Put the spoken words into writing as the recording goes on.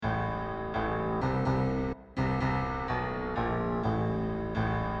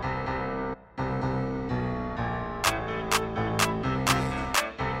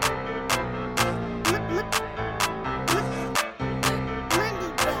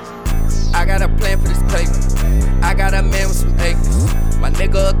I got a plan for this paper. I got a man with some acres. My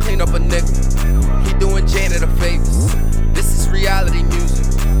nigga clean up a nigga. He doing Janet a favors. This is reality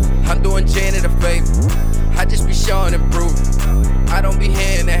music. I'm doing Janet a favor. I just be showing and proving. I don't be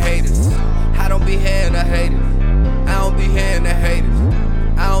hearing the haters. I don't be hearing the haters. I don't be hearing the haters.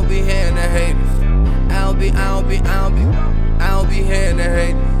 I don't be hearing the haters. I don't be hearing the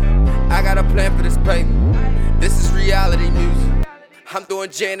haters. I got a plan for this paper. This is reality music. I'm doing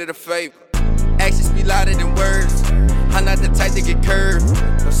Janet a favor. Actions be louder than words. I'm not the type to get curved.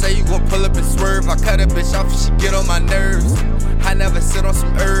 Don't say you gon' pull up and swerve. I cut a bitch off if she get on my nerves. I never sit on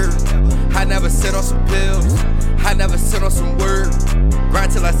some herbs. I never sit on some pills. I never sit on some word.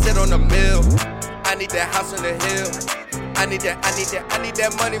 Grind till I sit on the mill. I need that house on the hill. I need that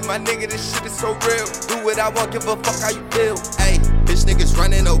money, my nigga, this shit is so real. Do what I want, give a fuck how you feel. Ayy, bitch niggas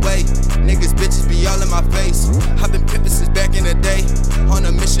running away. Niggas, bitches be all in my face. I've been pimpin' since back in the day. On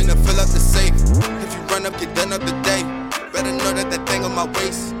a mission to fill up the safe. If you run up, get done up today. Better know that thing on my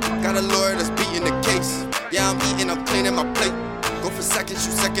waist. Got a lawyer that's beating the case. Yeah, I'm eating, I'm cleaning my plate. Go for seconds,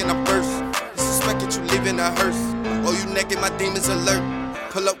 you second, I'm first. You suspect it, you leaving a hearse. Oh, you naked, my demons alert.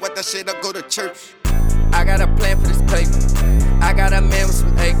 Pull up with that shit, I go to church. I got a plan for this paper. I got a man with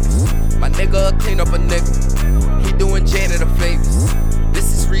some acres. My nigga clean up a nigga. He doing Janet a favors.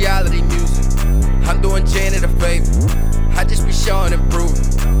 This is reality music. I'm doing Janet a favor. I just be showing and proving.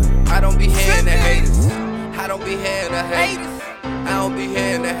 I don't be hearing the haters. I don't be hearing the haters. I don't be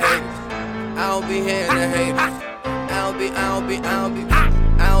hearing the haters. I don't be hearing the haters. I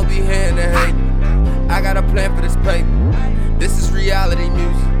don't be hearing the haters. I got a plan for this paper. This is reality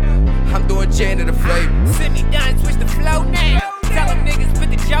music. I'm doing Janet a favor. Send me down, switch the flow now. Tell them niggas put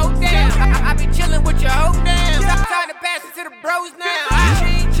the joke down. I be chillin' with your hoe now. I'm trying to pass it to the bros now. I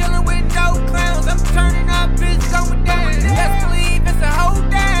ain't chillin' with no clowns. I'm turning up, it's going down. Best believe it's a hold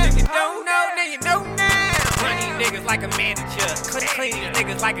down. If you don't know, then you know now. Run these niggas like a manager. Clean these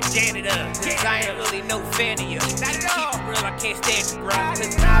niggas like a janitor. Cause I ain't really no fan of you. Keep it real, I can't stand you, bro.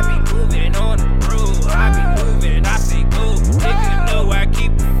 Cause I be moving on the road. I be moving, I say go. Niggas know I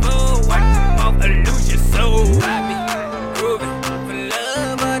keep it full. Watch them off and lose your soul. I be grooving for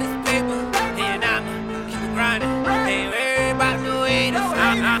love of this paper. And I'ma keep it grinding. Ain't worried about no haters.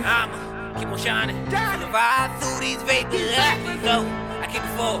 I'ma keep on shining. Survive through these vapors. So I keep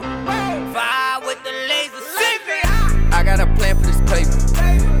it full. Fire with the laser. I got a plan for this paper.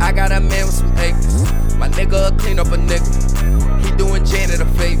 I got a man with some acres. My nigga clean up a nigga. He doing Janet a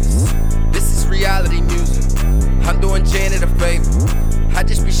favors. This is reality music. I'm doing Janet a favor. I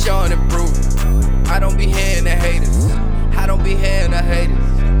just be showing and proving. I don't be hearing the haters. I don't be hearing the haters.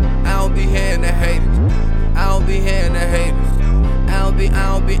 I don't be hearing the haters. I don't be hearing the haters. I don't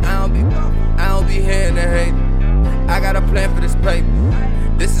be hearing the haters. I got a plan for this paper.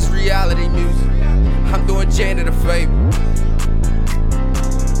 This is reality music. I'm doing Janet a favor.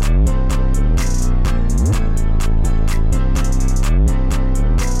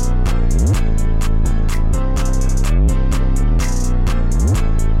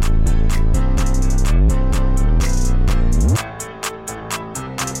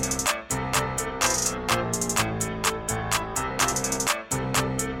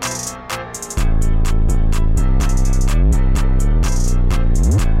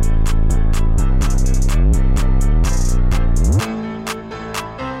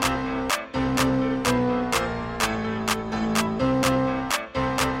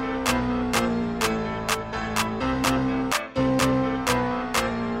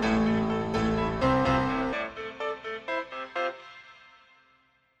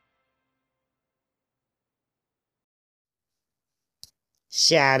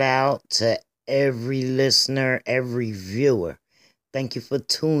 Shout out to every listener, every viewer. Thank you for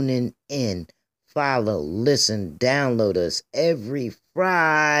tuning in. Follow, listen, download us every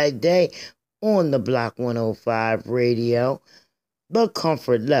Friday on the Block 105 Radio. The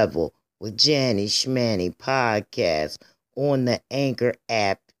Comfort Level with Janny Schmanny podcast on the Anchor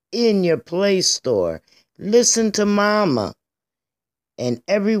app in your Play Store. Listen to Mama and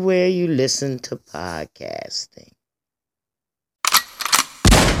everywhere you listen to podcasting.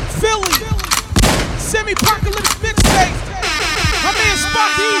 Philly, semi-apocalypse mixtape. My man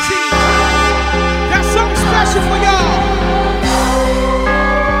Spock Easy. Got something special for y'all.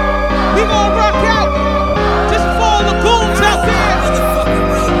 We gon' rock out just for all the goons out there.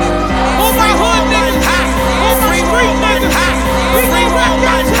 All my hood niggas, all my street niggas. We gon' rock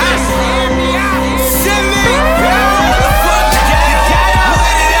out to this.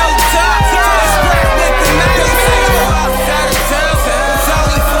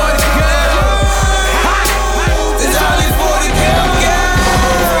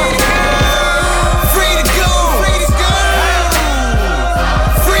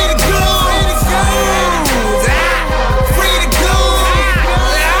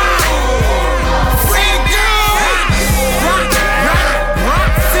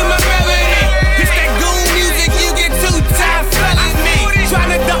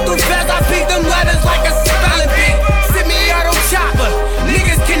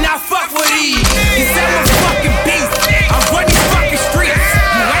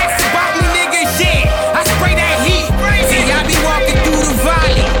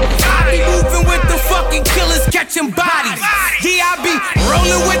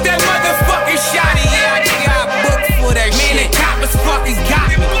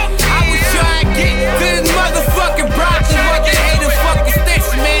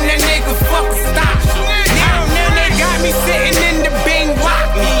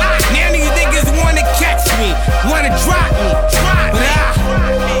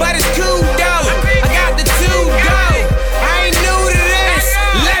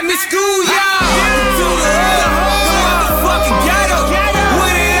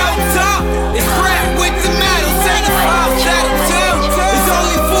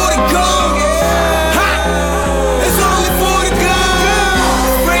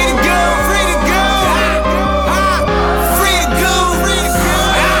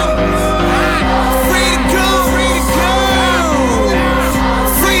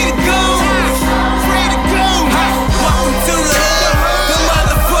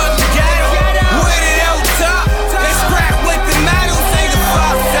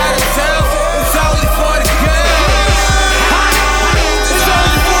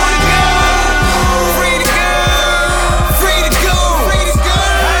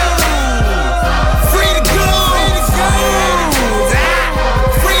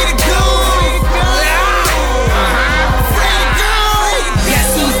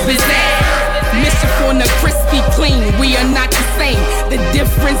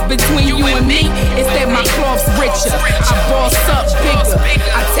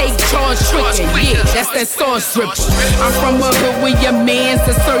 quicker. Yeah, that's that sauce drip. I'm from a hood with your mans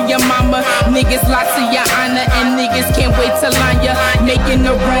to serve your mama. Niggas lots of your honor and niggas can't wait to line ya. Making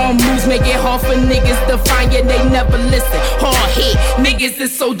the wrong moves, make it hard for niggas to find ya. They never listen. Hard hit, niggas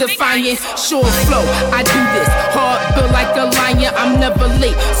is so defiant. Short flow, I do this. Hard built like a lion, I'm never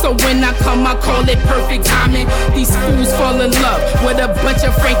late. So when I come, I call it perfect timing. These fools fall in love with a bunch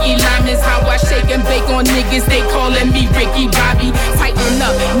of Frankie Lyman's. How I shake and bake on niggas, they calling me Ricky Bobby. Tighten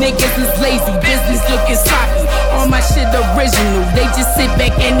up, niggas is lazy, business looking sloppy. All my shit original, they just sit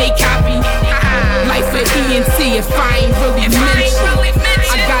back and they copy. Life for ENT if I ain't really mentioned.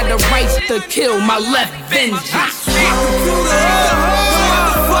 I got the rights to kill my left vengeance. Welcome to the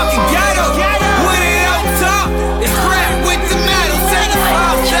motherfucking ghetto. With it up top, it's wrapped with the metal. Say the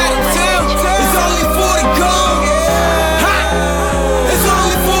five shadow tail. It's only for the gold. It's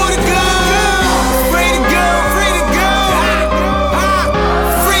only for the gold. Free to go, free to go.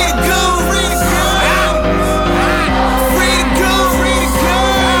 Free to go, free to go. Free to go, free to go.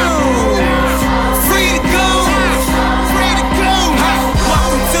 Free to go, free to go.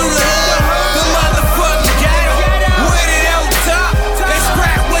 Welcome to the motherfucking ghetto. With it on top, it's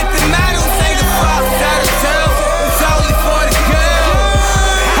wrapped with the metal. Say the five shadow tail. It's only for the gold.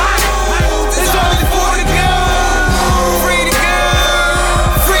 It's only for the gold. Free to go,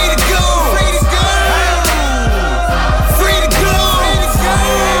 free to go, free to go. Free to go, free to go.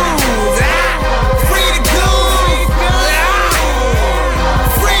 Free to go.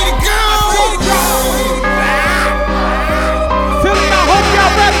 Philly, I hope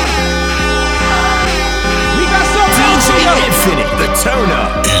y'all ready. We got something DJ Infinite, the turn up.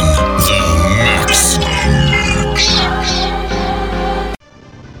 In the mix.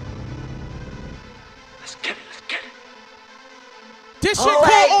 This shit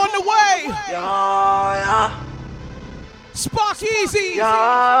called On the Way. Spark Easy.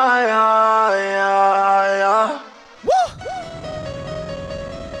 Woo.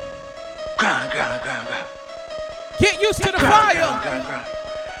 Get used to the fire.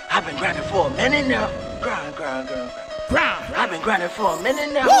 I've been grinding for a minute now. Grind. I've been grinding for a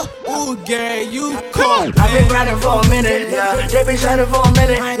minute now. Ooh, Gary, you Come on. I've been grinding for a minute, yeah. They been shining for a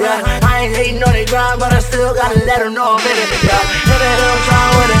minute, yeah. I ain't hating on they grind, but I still gotta let them know I'm in it, yeah. Tell them I'm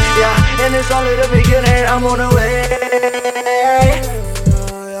trying with it, yeah. And it's only the beginning, I'm on the way.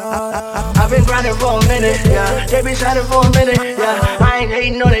 I've been grinding for a minute, yeah. They been shining for a minute, yeah. I ain't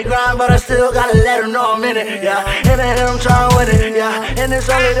hating on they grind, but I still gotta let them know I'm in it, yeah. And then I'm trying with it, yeah. And it's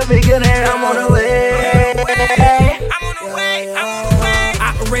only the beginning, I'm on the way. I'm on the way, I'm on the way.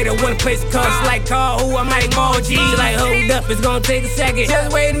 Operator, one place comes like call who I might call G. Like hold up, it's gonna take a second.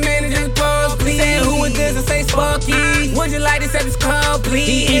 Just wait a minute, just pause, please. Say who is this? I say Sparky. Would you like to say this call,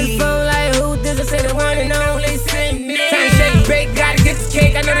 please? Info like who this? I say the one and only send me. Time to shake, bake, gotta get this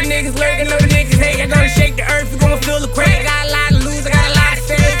cake. I know the niggas lurk, I know the niggas hate. I gotta shake the earth, we gonna feel the quake. I got a lot to lose, I got a lot to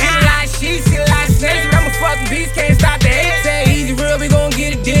say. Got a lot of sheep, see a lot of snakes. I'm a fucking beast, can't stop the hate. Say easy real, we gon'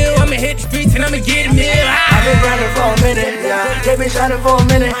 get a deal. I'ma hit the streets and I'ma get a meal. I've been grinding for a minute, yeah. They been shining for a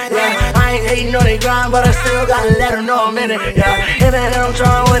minute, yeah. I ain't hating on they grind, but I still gotta let them know I'm in it, yeah. And then I'm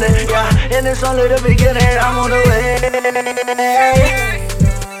trying with it, yeah. And it's only the beginning, I'm on the way.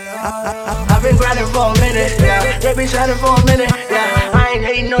 I've been grinding for a minute, yeah. They been shining for a minute, yeah. I ain't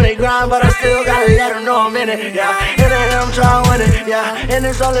hating on they grind, but I still gotta let them know I'm in it, yeah. And then I'm trying with it, yeah. And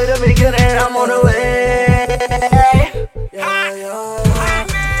it's only the beginning, I'm on the way.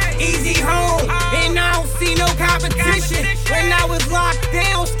 Easy home, and I don't see no competition. When I was locked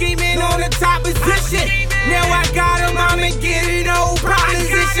down, scheming on the top position. Now I got him, I'ma get it on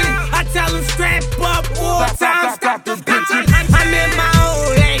proposition. I tell him strap up, war time, stop the bitches. I'm in my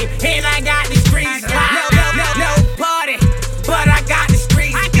own lane, and I got the streets locked. No party, but I got the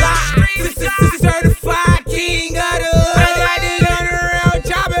streets locked. Certified king of the hood. I got this underground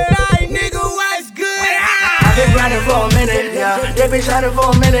chopping like nigga, what's good? I've been grinding for a minute, yeah. They been shining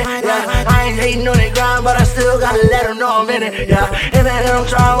for a minute, yeah. I ain't hating on they grind, but I still gotta let them know I'm in it, yeah. And then I'm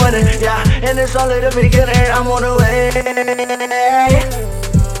trying with it, yeah. And it's only the beginning, I'm on the way.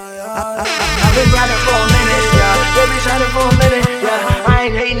 I've been grinding for a minute, yeah. They been shining for a minute, yeah. I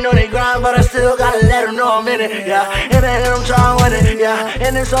ain't hating on they grind, but I still gotta let them know I'm in it, yeah. And then I'm trying with it, yeah.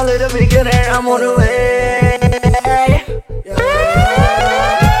 And it's only the beginning, I'm on the way.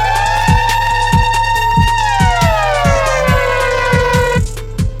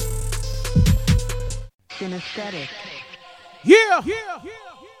 Yeah.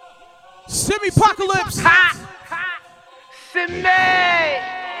 Semi-apocalypse.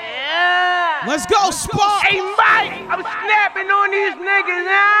 Let's go, Spark. Hey, Mike, I'm snapping on these niggas,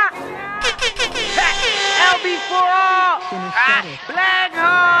 huh? LB for all. Black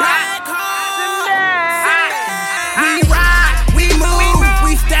Hole.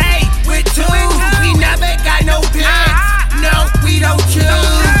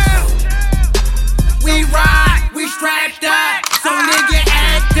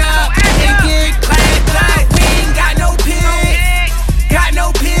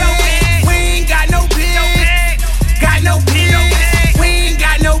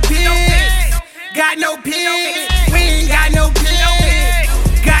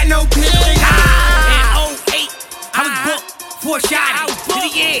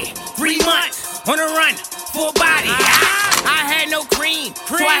 Yeah, 3 months on the run for a body. I had no cream,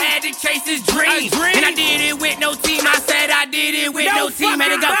 so I had to chase this dream. And I did it with no team. I said I did it with no team. Had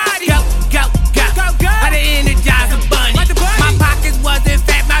to go. I had to energize a bunny. My pockets wasn't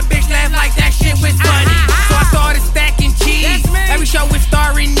fat. My bitch laughed like that shit was funny. So I started stacking cheese. Every show was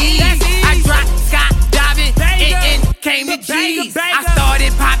starring needs. I dropped skydiving and came to G's. I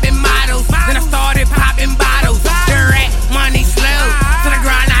started popping models, then I started popping bottles. The rat money slow, to the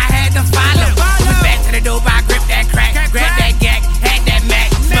grind I had to follow. Went back to the dope, I gripped that crack, grabbed that gag, had that Mac,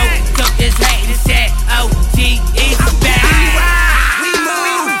 smoke, took this hat, and said, O-G-E's back. We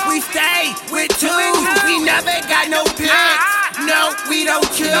move, we stay with two. We never got no pics, no, we don't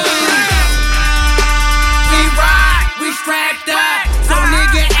choose. We ride, we strapped up, so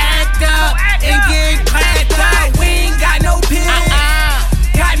nigga act up and get clapped up. We ain't got no pics,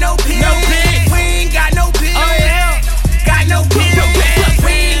 got no pics, no pics. We ain't got no pics, got no pics.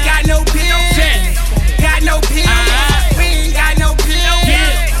 We ain't got no pics, got no pics. We ain't got no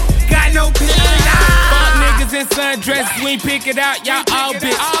pics, got no pics. Fuck niggas in sundresses, we ain't pick it out, y'all all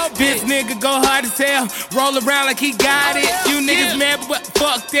bitch. Bitch nigga go hard as hell, roll around like he got it. You niggas mad, but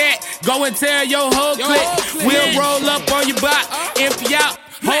fuck that. Go and tell your whole clique. We'll roll up on your block, empty out,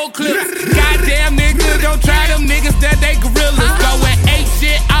 whole clip. Goddamn niggas, don't try them niggas that they gorillas. Going ape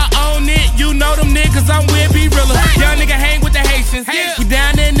shit, I own it. You know them niggas I'm with, be realer. Young nigga hang with the Haitians. We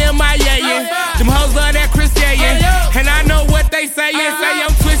down in them, yeah. Them hoes love that Chris Yayan. And I know what they say. Say I'm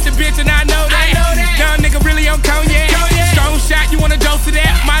twisted, bitch, and I know that. Young nigga really on cognac. Strong shot, you wanna dose of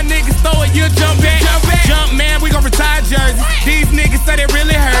that? My niggas throw it, you jump back. Jump man, we gon' retire jerseys. These niggas say they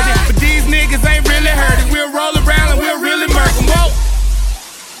really heard it, but these niggas ain't really heard it. We'll roll around and we'll really murk them. Whoa.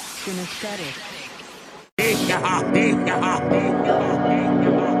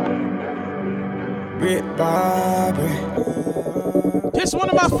 This one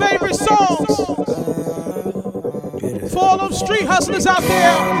of my favorite songs. For all them street hustlers out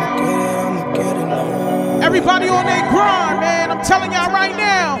there. Everybody on their grind, man. I'm telling y'all right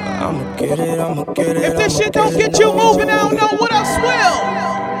now. If this shit don't get you moving, I don't know what else will.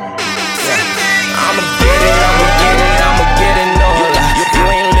 I'ma get it, no lie. You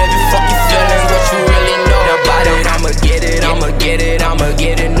ain't living, fuck your feelings, what you really know about it. I'ma get it, no lie. I'ma get it,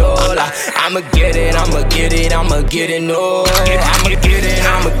 no.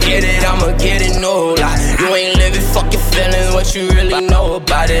 I'ma get it, no lie. You ain't living, fuck your feelings, what you really know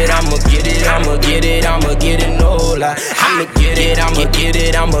about it. I'ma get it, no lie.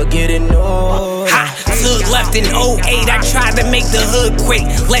 I'ma get it, no lie. Hood left in 08, I tried to make the hood quake.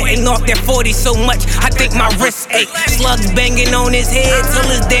 Letting off that 40 so much, I think my wrist ache. Slugs banging on his head till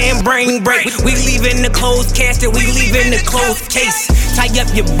his damn brain break. We leaving the closed casket, we leaving the closed case. Tie up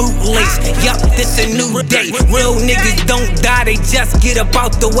your bootlace, yup, this a new day. Real niggas don't die, they just get up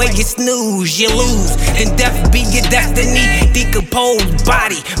out the way. You snooze, you lose, and death be your destiny. Decomposed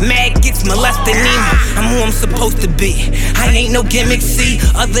body, maggots molesting me. I'm who I'm supposed to be, I ain't no gimmick, see.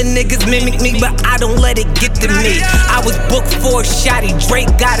 Other niggas mimic me, but I don't let it get to me. I was booked for a shotty,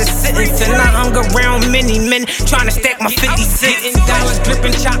 Drake got a sentence, and I hung around many men trying to stack my 50 cents. Dollars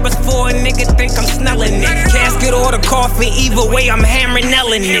dripping choppers for a nigga think I'm snelling it. Casket or the coffin, either way I'm hammering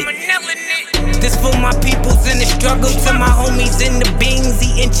it. This for my peoples in the struggle, to my homies in the beans,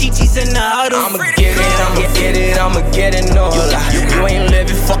 eating chichis in the huddle. I'ma get it, no lie. You ain't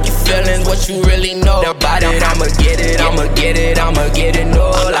living, fuck your feelings, what you really know about it. I'ma get it, no lie. I'ma get it, no. I'ma get it,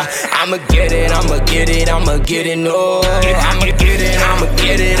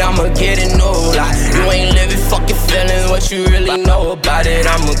 no lie. You ain't living, fuck your feelings, what you really know about it.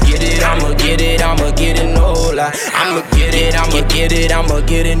 I'ma get it, no lie. I'ma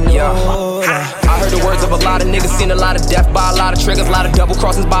get it, no lie. I heard the words of a lot of niggas, seen a lot of death by a lot of triggers, a lot of double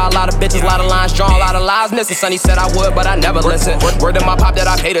crossings by a lot of bitches, a lot of lines drawn, a lot of lies missing. Sonny said I would, but I never listened. Word to my pop that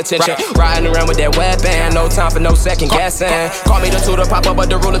I paid attention. Riding around with that weapon, no time for no second guessing. Call me the tutor, pop up, but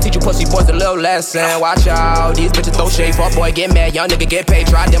the ruler teach you pussy boys a little lesson. Watch out, these bitches throw shade. Fuck boy, get mad, young nigga get paid.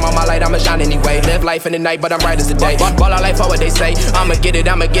 Try dim on my light, I'ma shine anyway. Live life in the night, but I'm bright as the day. Ball out life for what they say. I'ma get it,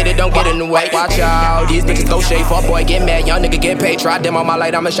 don't get in the way. Watch out, these bitches throw shade. Fuck boy, get mad, young nigga get paid. Try dim on my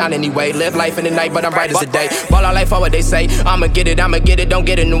light, I'ma shine anyway. Live life in the night, but I'm bright as the day. Ball out life for what they say. I'ma get it, don't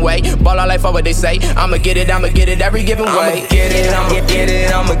get in the way. Ball out life for what they say. I'ma get it every given way.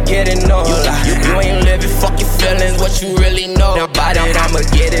 I'ma get it, no lie. You ain't living, fuck your feelings, what you really know. about it. I'ma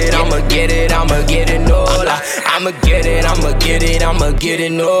get it, I'ma get it, I'ma get it, no lie. I'ma get it, I'ma get it, I'ma get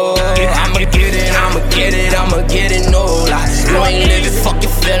it, no. I'ma get it, I'ma get it, I'ma get it, no lie. You ain't living, fuck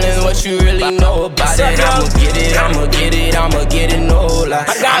your feelings, what you really know about it. I'ma get it, I'ma get it, I'ma get it, no lie.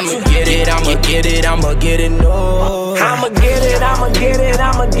 I'ma get it, I'ma get it, I'ma get it, no. I'ma get it, I'ma get it,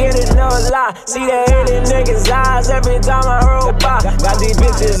 I'ma get it, no lie. See the hating niggas' eyes every time I roll by. Got these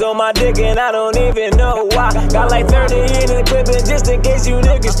bitches on my dick and I don't even know why. Got like 30 in the clip and just in case you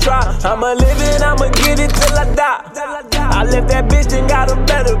niggas try. I'ma live it, I'ma get it till I die. I left that bitch and got a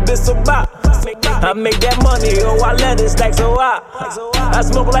better bitch, so bye. I make that money, oh I let it stack so high. I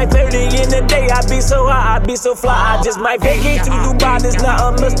smoke like 30 in the day, I be so high, I be so fly. I just might vacate to Dubai, this not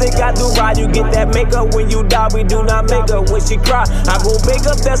a mistake, I do right. You get that makeup when you die, we do not make up when she cry. I go bake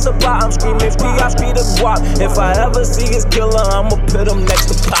up that supply, I'm screaming I speed up guap. If I ever see his killer, I'ma put him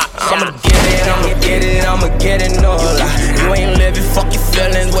next to Pop. I'ma get it, I'ma get it, I'ma get it, no lie. You ain't living, fuck your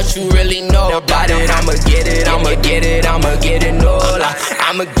feelings, what you really know about it. I'ma get it, I'ma get it, I'ma get it, no lie.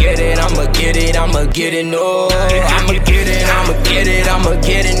 I'ma get it, I'ma get it, I'ma get it, no. I'ma get it, I'ma get it, I'ma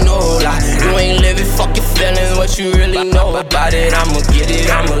get it, no lie. You ain't living, fuck your feelings, what you really know about it. I'ma get it,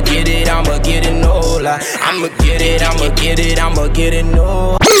 I'ma get it, I'ma get it, no lie. I'ma get it, I'ma get it, I'ma get it,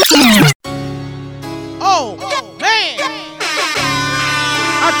 no. Oh, man.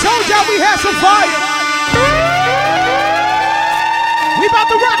 I told y'all we had some fire. We about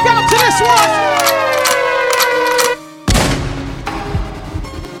to rock out to this one.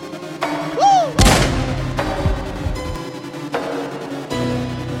 Woo.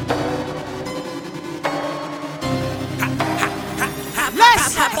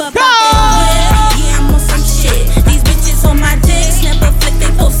 Let's go. Yeah, I'm on some shit. These bitches on my dick, snap a flick,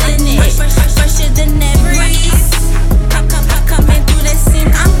 they posting it. Fresher than ever. Coming through that scene,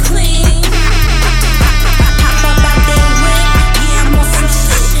 I'm clean. Pop up out that whip, yeah, I'm on some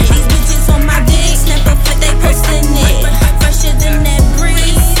shit. These bitches on my dick, snap a flick, they posting it. Fresher than that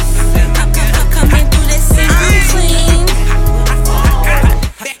breeze. Coming through that scene, I'm clean.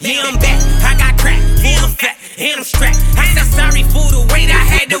 Yeah, I'm back, I got crack, full of fat, and I'm strapped. I said sorry for the weight, I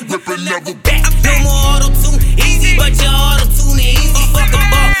had to whip another back. No more auto-tune, easy, but your auto-tune is easy. Fuck the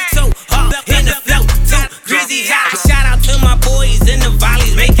ball, so hard, in the flow, too grizzy high. Shout out to my boys in the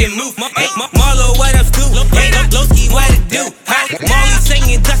volleys, making move. Marlo, what up, Stu? Hey, Lowski, what it do? Molly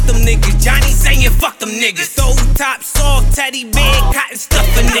singing, dust them niggas. Johnny saying, fuck them niggas. Soul top, soft, teddy bear, cotton stuff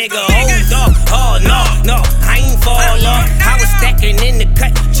a nigga. Hold up, oh no, I ain't fall off. I was stacking in the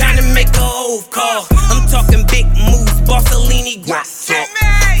cut, trying to make a old call. I'm talking big moves, Borsellini, guap talk.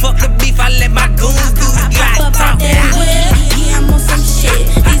 Fuck the beef, I let my goons do the God talk. Yeah, I'm on some shit.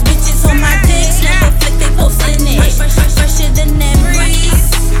 These bitches on my dick, snap a flick, they posting it. Fresher than ever.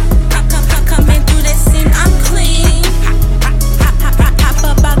 Coming through that scene, I'm clean. Pop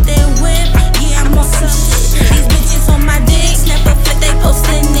up out that whip, yeah, I'm on some shit. These bitches on my dick, snap a flick, they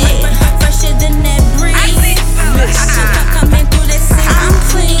posting it. Fresher than that breeze. Coming through that scene, I'm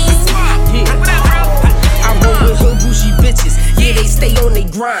clean. I roll with hood bougie bitches, yeah, they stay on they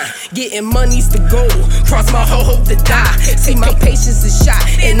grind. Getting money's the goal, cross my whole hope to die. See, my patience is shot,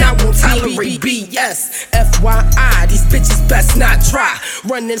 and I won't tolerate BS. FYI, these bitches best not try.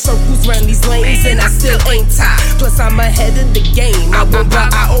 Running circles round these lanes, and I still ain't tied. Plus, I'm ahead of the game, I won't buy,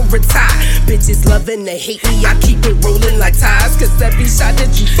 I will retire. Bitches loving to hate me, I keep it rolling like tires. Cause every shot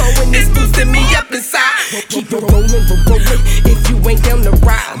that you throwing is boosting me up inside. Keep it rolling, if you ain't down to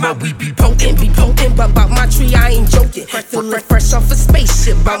ride. My we be poking, but about my tree, I ain't joking. Feeling fresh off a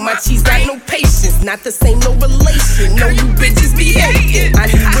spaceship, about my cheese, got no patience. Not the same, no relation. No, you bitches be hating. I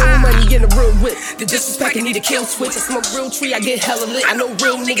need real money in a real whip. The disrespect, I need a kill switch. I smoke real tree, I get hella lit. I know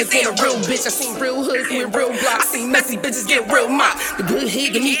real niggas ain't a real bitch. I seen real hoods with real blocks. I seen messy bitches get real mop. The good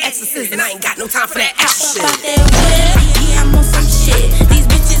head give me exorcism, and I ain't got no time for that action. Pop up out that whip, yeah, I'm on some shit. These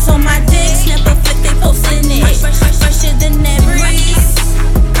bitches on my dick, snap a flick, they posting it. Fresher than ever.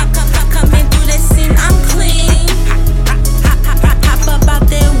 Coming through that scene, I'm clean. Pop up out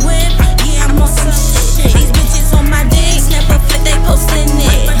that whip, yeah, I'm on some shit. These bitches on my dick, snap a flick, they posting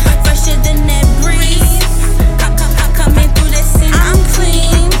it. Fresher than that breeze. Coming through that scene, I'm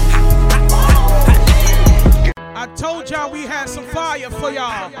clean. I told y'all we had some fire for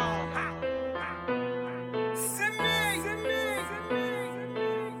y'all.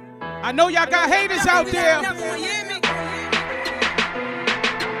 I know y'all got haters out there.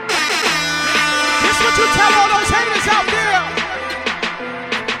 This what you tell all those haters out there.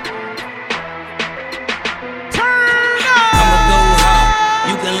 Turn up. I'ma go hard,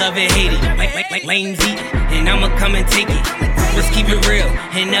 you can love it, hate it. Like lanes eat, and I'ma come and take it. Let's keep it real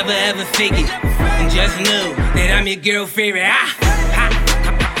and never ever fake it. And just know that I'm your girl favorite.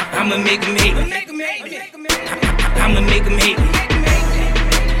 I'ma make him hate me. I'ma make him hate me.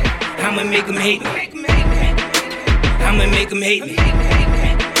 I'ma make him hate me. I'ma make him hate me.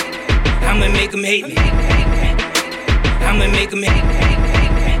 I'ma make him hate me. I'ma make him hate me.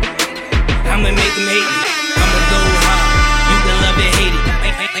 I'ma make him hate me. I'ma go hard. You can love it, hate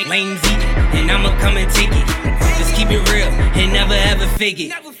it. Lame Z, and I'ma come and take it. Just keep it real and never ever fake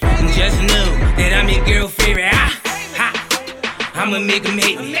it. And just know that I'm your girl favorite. I'ma make him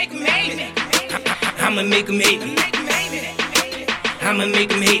hate me. I'ma make him hate me. I'ma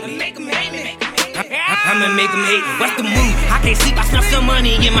make him hate me. I'ma make him hate me. What's the move? I can't sleep, I smell some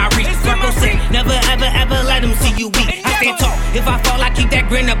money in my reach. Marco said, never ever ever let them see you weak. I stand tall, if I fall, I keep that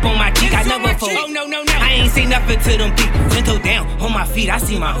grin up on my cheek. I never fold. Oh no, no, no. I ain't say nothing to them people. 10 toe down, on my feet, I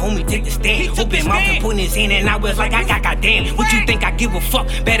see my homie take the stand. Open mouth and putting his hand, and I was like, I got goddamn. What you think I give a fuck?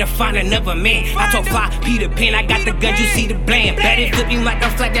 Better find another man. I talk fly, Peter Pan, I got the gun, you see the bland. Better flip you like a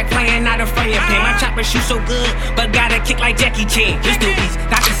flapjack playing out of frying pan. My chopper shoot so good, but got a kick like Jackie Chan. Just the east,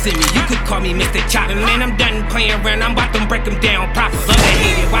 Dr. Simi, you could call me Mr. Chopper. Man, I'm done playing around, I'm about to break him down proper. Love to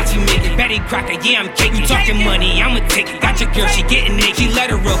hate it, watch you make it. Betty Crocker, yeah, I'm cake. You talking money, I'ma take it. Got your girl, she getting it. She let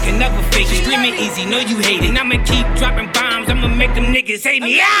her roll, can never fake it. Screaming easy, know you hate it. And I'ma keep dropping bombs, I'ma make them niggas hate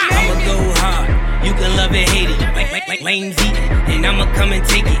me. I'ma go hard, you can love it, hate it. Like Lame Z, and I'ma come and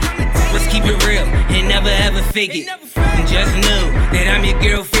take it. Let's keep it real and never ever fake it. And just know that I'm your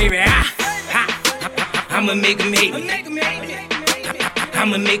girl favorite. I'ma make him hate me.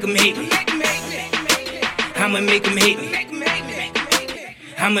 I'ma make him hate me. I'ma make him hate me.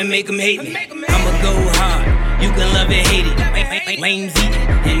 I'ma make him hate me. I'ma go hard, you can love it, hate it. Lame Z,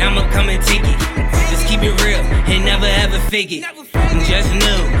 and I'ma come and take it. Just keep it real and never ever fake it. And just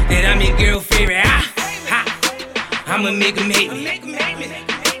know that I'm your girl favorite. I'ma make him hate me.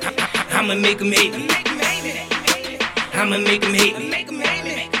 I'ma make him hate me. I'ma make him hate me.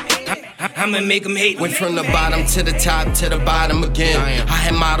 I'ma make him hate me. Went from the bottom to the top to the bottom again. I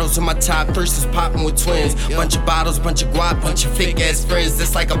had models on my top, thirsters popping with twins. Bunch of bottles, bunch of guap, bunch of fake ass friends.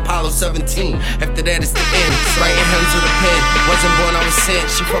 That's like Apollo 17. After that it's the end. Writing hymns with a pen. Wasn't born, I was sent.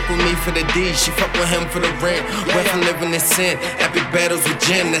 She fuck with me for the D, she fuck with him for the rent. Went from living in sin, epic battles with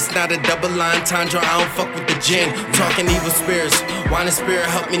gin. That's not a double line, Tandra, I don't fuck with the gin. Talking evil spirits, wine and spirit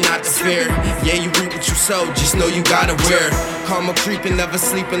help me not to fear. Yeah, you reap what you sow, just know you gotta wear. Karma creeping, never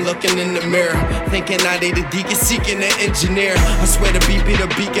sleeping, looking in the mirror. Thinking I need a deacon, seeking an engineer. I swear the beat be the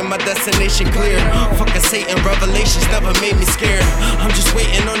beacon, my destination clear. Fucking Satan, revelations never made me scared. I'm just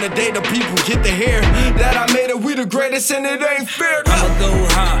waiting on the day the people get to hear that I made it, we the greatest and it ain't fair. I'ma go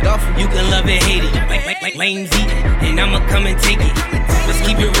hard, you can love it, hate it. Like Lame Z, and I'ma come and take it. Let's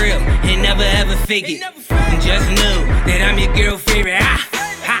keep it real and never ever fake it. And just know that I'm your girl favorite.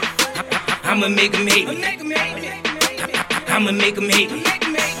 I'ma make him hate me. I'ma make him hate me.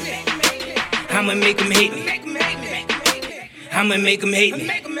 I'ma make him hate me. I'ma make him hate me.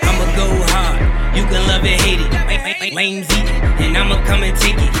 I'ma go hard, you can love it, hate it. Lame Z, and I'ma come and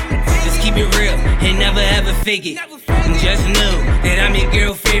take it. Just keep it real and never ever fake it. And just know that I'm your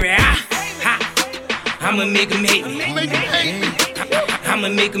girl favorite. I'ma make him hate me. I'ma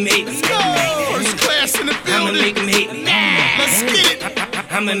make him hate me. First class in the building. I'ma make him hate me. Let's get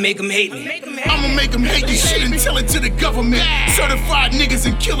it. I'ma make him hate me. I'ma make them hate this shit and tell it to the government. Certified niggas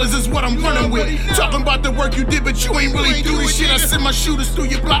and killers is what I'm running with. Talking about the work you did, but you ain't really do this shit. I send my shooters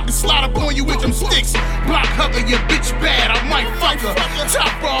through your block and slide up on you with them sticks. Block hugger, your bitch bad, I might fuck her.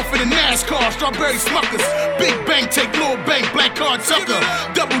 Top off in the NASCAR, strawberry smuckers. Big bank, take little bank, black card tucker.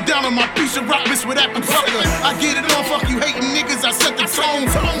 Double down on my piece of rock, miss with apple pucker. I get it on, fuck you hating niggas, I set the tone.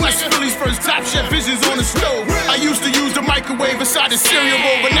 West Philly's first top chef, visions on the stove. I used to use the microwave inside the cereal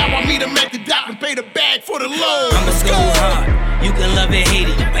bowl, but now I meet him at the dock and pay the bag for the load. I'ma go hard, you can love it, hate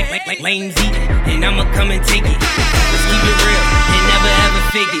it. Like Lame Z, and I'ma come and take it. Let's keep it real and never ever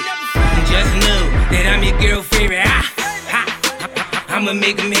fake it. And just know that I'm your girl favorite. I'ma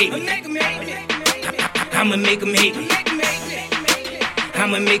make him hate me. I'ma make him hate me.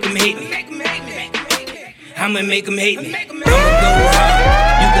 I'ma make him hate me. I'ma make him hate me. I'ma go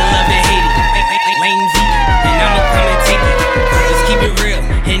hard, you can love it, hate it. Lame Z, and I'ma come and take it. Just keep it real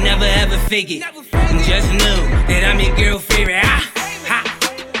and never ever fake it. And just know that I'm your girl favorite.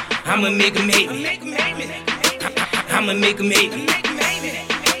 I'ma make him hate me. I'ma make him hate me.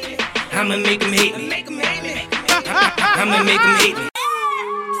 I'ma make him hate me. I'ma make him hate me.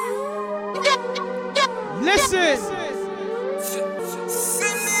 Listen.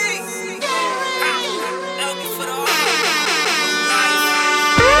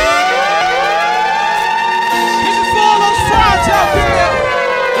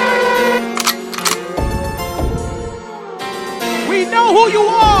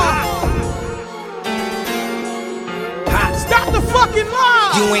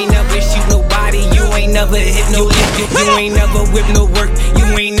 You ain't never shoot nobody, you ain't never hit no lick. You ain't never whip no work, you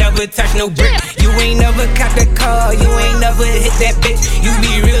ain't never touch no brick. You ain't never caught the car, you ain't never hit that bitch. You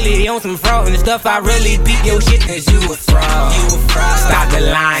be really on some fraud and stuff, I really beat your shit. Cause you a fraud, you a fraud. Stop the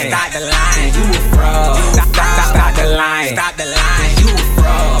line, stop the line. You a fraud, stop the line, stop the line. You a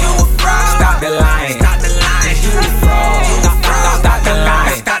fraud, you a fraud. Stop the line, stop the line. You a fraud, stop the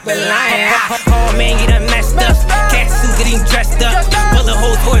line, stop the line. Oh man, you done messed up. Cat suit getting dressed up. Bullet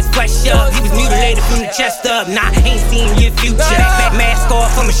holes for his flesh up. He was mutilated from the chest up. Nah, ain't seen your future. That mask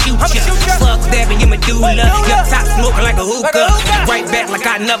off, I'ma shoot ya. Slug stabbing your medulla. Your top smoking like a hookah. Right back like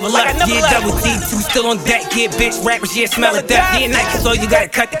I never left. Yeah, double D2 still on deck. Yeah, bitch rappers, yeah, smell of death. Yeah, Nike, so you gotta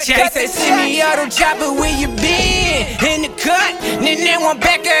cut the check. They said, semi-auto chopper, where you been? In the cut, then I'm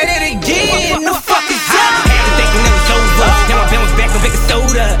back at it again. The fuck is up? Had them thinking it was over. Then my band was back with bigger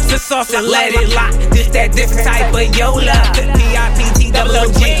soda. The sauce and let it lock. This that different type of Yola.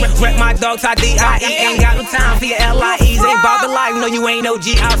 P-I-P-T-O-O-G. Rep my dogs, I-D-I-E. Ain't got no time for your L-I-Es. Ain't bout the life, no you ain't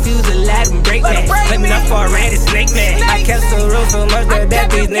OG. I'll fuse a lad and break that. Let me up for a rat and snake man. I kept so real so much that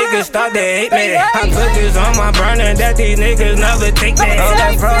these niggas start to hate me. I put this on my burner that these niggas never take that. All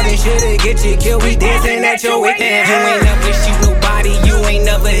that fraud and shit to get you killed. We dancing at your wake man. You ain't never shoot nobody. You ain't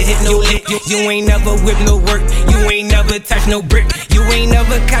never hit no lick. You ain't never whip no work. You ain't never touch no brick. You ain't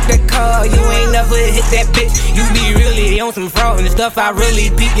never caught the car. You ain't never hit that bitch. You be really on some fraud and stuff. I really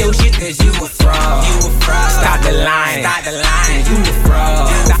beat your shit. Cause you a fraud. You a fraud. Stop the line. Stop the line. You a fraud.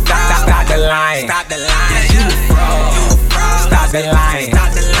 Stop the line. Stop the line. You a fraud. You a fraud. Stop the line. Stop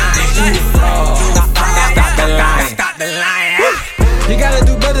the line. You a fraud. Stop the line. Stop the line. You gotta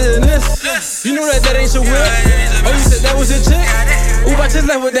do better than this. You knew that ain't your whip. Oh, you said that was your chick? Ooh, I just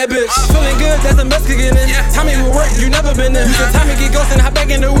left with that bitch. Feeling good, that's a mess kicking in. Tommy will work, you never been in. You said Tommy get ghost and hop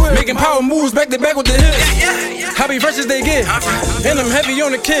back in the whip. Making power moves back to back with the hits. How be fresh as they get. And I'm heavy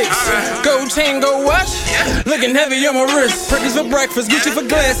on the kicks. Gold chain, gold watch. Looking heavy on my wrist. Perkins for breakfast, Gucci for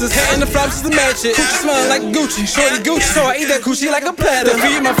glasses. Hat and the flops to match it. Coochie smell like Gucci, shorty Gucci. So I eat that coochie like a platter. To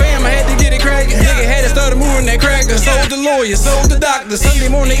feed my fam, I had to get it crackin'. Nigga had to start moving that cracker. Sold the lawyer, sold the doctor. Sunday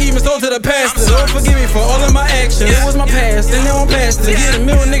morning, even sold to the pastor. Lord forgive me for all of my actions. It was my past, and now I'm past it. Get a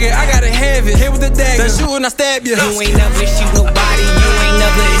middle nigga, I gotta have it. Hit with the dagger. Then shoot and I stab you. You ain't never shoot nobody. You ain't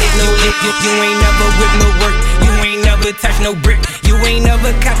never hit no lick. You ain't never whip no work. You ain't never touch no brick. You ain't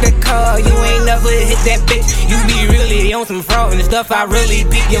never caught the car. You ain't never hit that bitch. You be really on some fraud and stuff. I really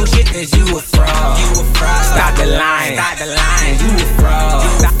beat your shit. Cause you a fraud. You a fraud. Stop the line. Stop the line. You a fraud.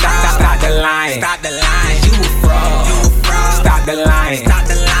 Stop the line. Stop the line. You a fraud. You a fraud. Stop the line. Stop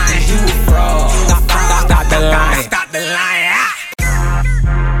the line. You a fraud. Stop the line. Stop the line.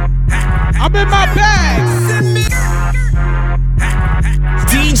 I'm in my bag.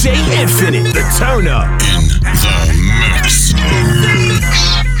 DJ Infinite, the turn up. In the mix.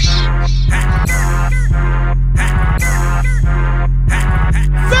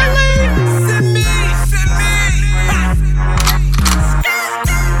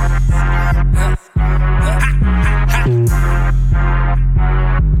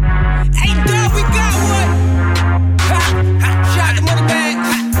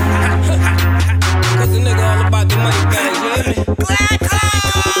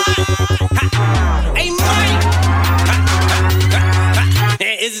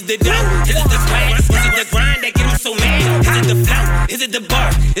 Is it the bar?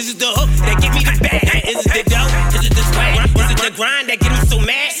 Is it the hook that give me the bag? Is it the dough? Is it the swag? Is it the grind that get me so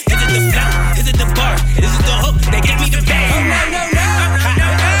mad? Is it the flow? Is it the bar? Is it the hook that give me the bag? Oh, no.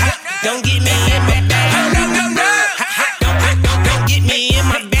 Don't get me in my bag. Oh, no. Don't get me in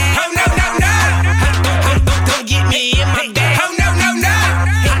my bag. Oh, no. Don't get me in my bag. Oh, no.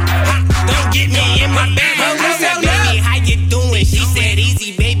 Don't get me in my bag. I said, baby, how you doing? She said,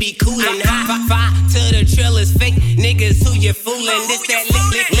 easy, baby, cool and hot. Five to the trailers, fake niggas who you fooling. This that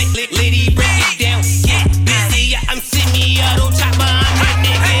litty, break it down. Get busy, I'm semi-auto chopper. I'm that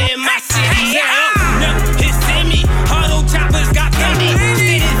nigga in my city. No, it's semi. Auto choppers got plenty.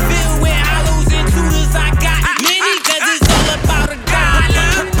 Did it feel with hollows and tutors? I got many, cause it's all about a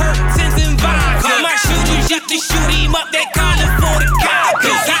dollar. Persons and vibes. My shooters used to shoot him up. They call it for the cops.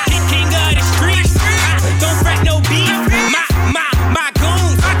 Cause I the king of the streets. Don't fret no beef. My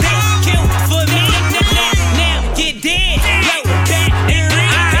goons, they kill for me. Now get dead. Yo, back and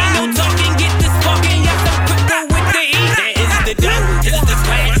ring. Ain't no talking, get this fucking. Yes, I'm quicker with the heat. Is it the dough? Is it the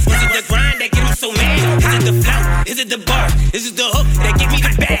swag? Is it the grind that get me so mad? Is it the flow? Is it the bar? Is it the hook that give me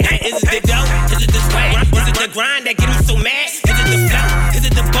the bag? Is it the dough? Is it the swag? Is it the grind that get me so mad? Is it the flow? Is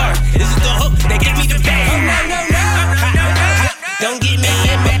it the bar? Is it the hook that give me the bag? Oh, no. Don't get me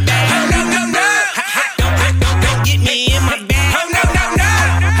in my bag. Oh, no. Don't get me in my bag. Oh, no.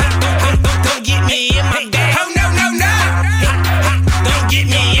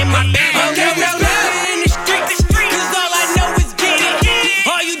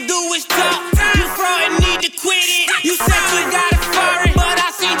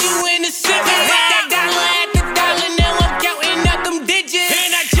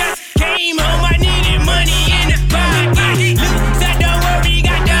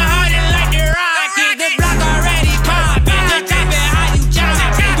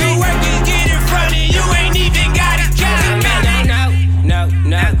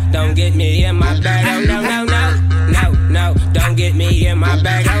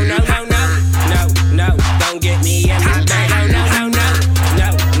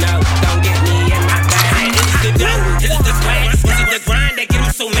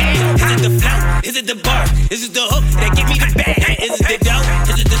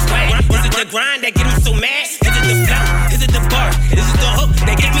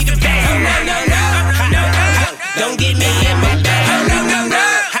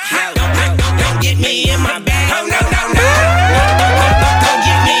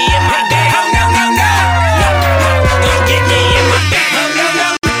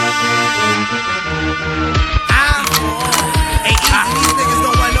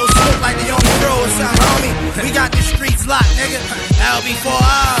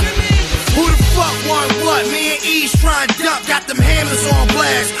 them hammers on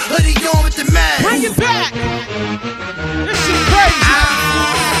blast. Hoodie on with the mask. Bring it back. This shit crazy.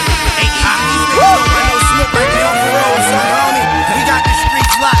 We got the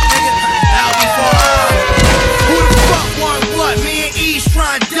streets locked, nigga. Now before who the fuck want what? Me and E's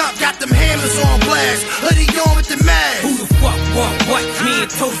trying to dump. Got them hammers on blast. Hoodie on with the mask. Who the fuck want what? Me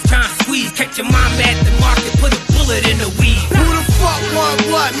and Toast trying to squeeze. Catch your mom at the market. Put a bullet in the weed. Who the fuck want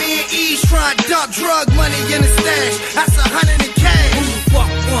what? Me and E's trying to dump drug money in the stash. That's 100 in cash. Who the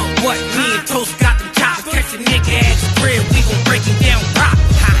fuck want what? Me and Toast got them choppers. Catch a nigga at the crib. We gon' break him down rock.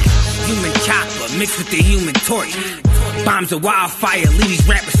 Human chopper mixed with the human torch. Bombs of wildfire, leave these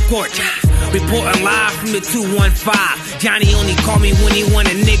rappers scorched. Reporting live from the 215. Johnny only call me when he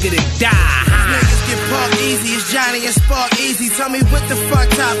want a nigga to die. Niggas get parked easy, it's Johnny and Spark easy. Tell me what the fuck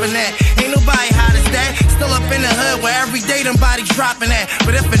topping that? Ain't nobody hot as that. Still up in the hood where every day them bodies dropping at.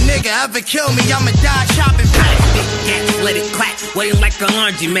 But if a nigga ever kill me, I'ma die chopping back. Big gas, let it clap, waiting like a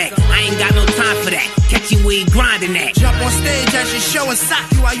laundromat. I ain't got no time for that. Catch you where you grinding at. Jump on stage at your show and sock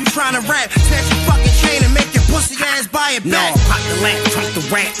you while you trying to rap. Snatch your fucking chain and make your pussy ass buy it back. No, pop the lamp, trunk the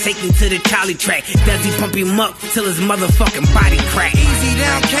rat, take him to the Charlie track. Does he pump him up till his motherfucking body crack? Easy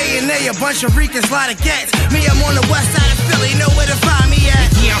down K&A, a bunch of Ricans, lot of gats. Me, I'm on the west side of Philly, know where to find me at.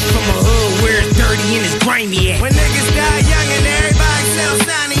 Yeah, I'm from a hood where it's dirty and it's grimy at. When niggas die young and everybody sell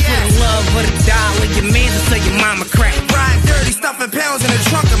signy at. For the love of the dollar, your man's will sell your mama crack. Riding dirty, stuffing pounds in the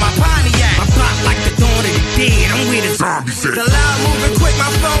trunk of my Pontiac. My block like the dawn of the dead, I'm with the zombies. The loud moving quick,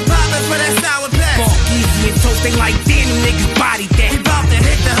 my phone popping for that sour patch. Fuck easy and toast, they like damn, them niggas body that. We bout to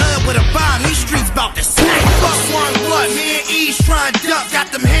hit the hood with a bomb, these streets bout to smack. Fuck one what? Me and E's trying to dump, got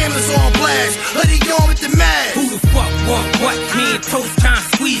them hammers on blast. Hoodie on with the mask. Who the fuck want what? Me and Toast trying to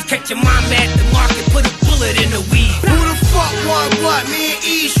squeeze. Catch your mom at the market, put a bullet in the weed. Who the fuck want what? Me and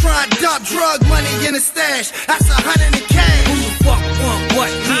E's trying to dump drug money in the stash. That's 100 in cash. Who the fuck want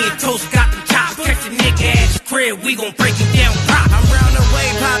what? Me and Toast got them choppers. Catch a nigga at the crib, we gon' break him down pop. I'm round the way,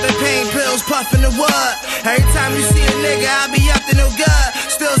 popping pain pills, puffing the wood. Every time you see a nigga, I be up to no good.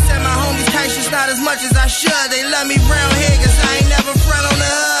 Still send my homies cash, just not as much as I should. They love me round here, cause I ain't never front on the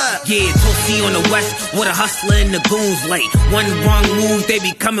hood. Yeah, Toasty on the west, with a hustler and the goons late. One wrong move, they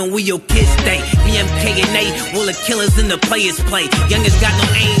be coming where your kids stay. BMK and A, will the killers and the players play. Youngest got no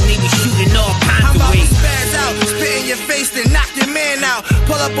aim, they be shooting all kinds of ways. I'm about to spaz out, spit in your face, then knock your man out.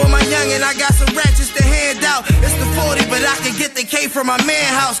 Pull up on my youngin', I got some ratchets to hand out. It's the 40, but I can get the K from my man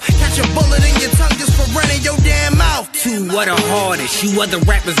house. Catch a bullet in your tongue just for running your damn mouth. Two, what a hardest, you other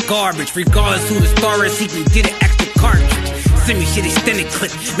rappers garbage. Regardless who the star is, he can get an extra cartridge. Send me shit extended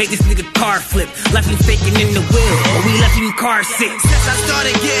clip, make this nigga car flip. Left him faking in the wheel, or we left him car sick. Since I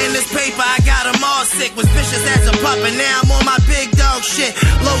started getting this paper, I got them all sick. Was vicious as a pup, and now I'm on my big dog shit.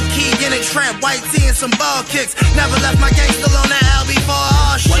 Low key in a trap, white tee and some ball kicks. Never left my gang still on that L before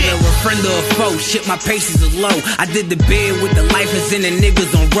all shit. Whether a friend or a foe, shit, my patience is low. I did the bid with the lifers and the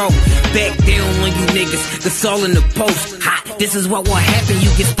niggas on road. Back down on you niggas, that's all in the post. Hot, this is what will happen, you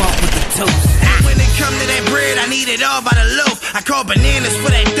get fought with the toast. When it come to that bread, I need it all by the loaf. I call bananas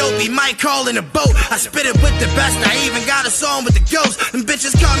for that dope, he might call in a boat. I spit it with the best, I even got a song with the ghost. Them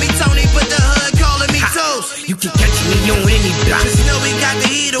bitches call me Tony, but the hood calling me Toast. You can catch me on any block. Just know we got the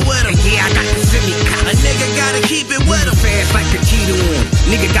heater with him. Yeah, I got the semi-cop. A nigga gotta keep it with him. Fast like a cheetah on.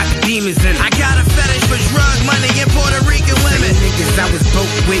 Nigga got the demons in him. I got a fetish for drug money and Puerto Rican women. Niggas I was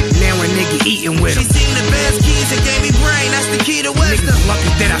broke with, now a nigga eating with She them. seen the best keys and gave me brain, that's the key to wisdom. Niggas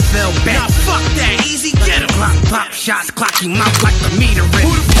lucky that I fell back. Nah, fuck that, easy get him. Clock, pop, shots, clock him out like a meter ring.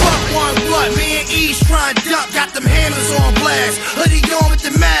 Who the fuck want what? Me and E's trying to dump, got them hammers on blast. Hoodie on with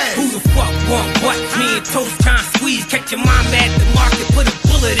the mask. Who the fuck want what? Me and Toast trying to squeeze. Catch your mom at the market, put a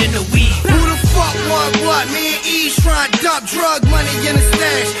bullet in the weed. Who the fuck want what? Me and E's trying to dump drug money in the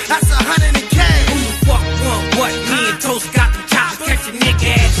stash. That's 100 in cash. Who the fuck want what? Me and Toast got the chops. Catch a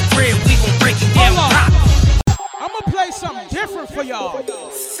nigga at the crib, we gon' break it down pop. I'ma play something different for y'all.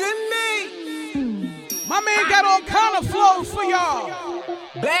 Send me. My man got all kind of flows for y'all.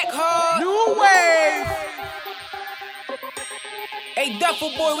 Black Hawk. New wave. Hey,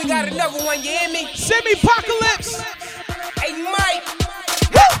 Duffel boy, we got another one, you hear me? Semi-apocalypse. Hey, Mike.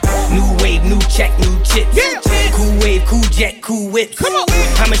 New wave, new check, new chips. Yeah. Cool wave, cool jet, cool whips. Come on.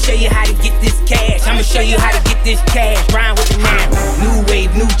 I'ma show you how to get this cash. I'ma show you how to get this cash. Rhyme with the now. New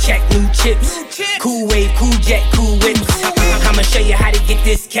wave, new check, new chips. Cool wave, cool jet, cool whips. I'ma show you how to get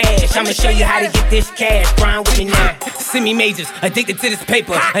this cash. I'ma show you how to get this cash. Grind with me now. Semi majors, addicted to this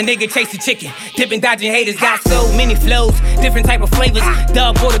paper. A nigga chasing chicken, dipping, dodging haters. Got so many flows, different type of flavors.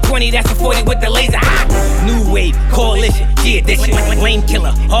 Dub for the 20, that's a 40 with the laser. New wave, coalition, G edition. Lame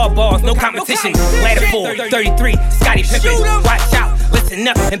killer, hard balls, no competition. Ladder 4, 33, Scotty Pippen. Watch out, listen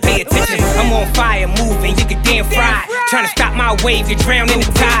up and pay attention. I'm on fire, moving, you get damn fried. Trying to stop my wave, you drown in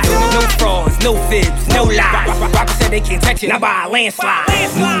the tide. No frauds, no fibs, no lies. Rappers said they can't touch it, now by a landslide.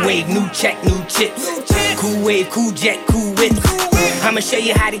 New wave, new check, new chips. Cool wave, cool jet, cool whips. I'ma show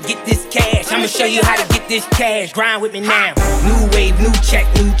you how to get this cash. I'ma show you how to get this cash. Grind with me now. New wave, new check,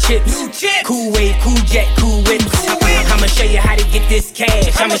 new chips. Cool wave, cool jet, cool whips. I'ma show you how to get this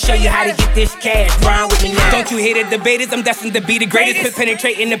cash. I'ma show you how to get this cash. Grind with me now. Don't you hear the debaters? I'm destined to be the greatest.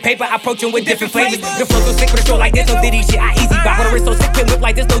 Penetrating the paper, I approach them with different flavors. The flow so sick with a show like this, no diddy shit. I easy rock. With a wrist so sick, pin whip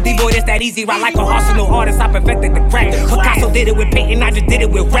like this, no D-boy, it's that easy rock. Like an arsenal artist, I perfected the crack. Picasso did it with paint and I just did it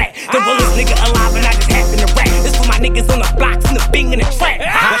with rap. The realest nigga alive and I just happen to rap. This for my niggas on the blocks and the bing in the trap.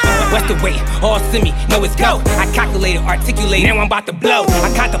 What's the way? All semi, no it's go. I calculated, articulate, now I'm about to blow.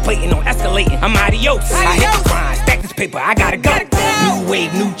 I contemplating on escalating, I'm adios. I hit the grind, stack this paper, I gotta go. New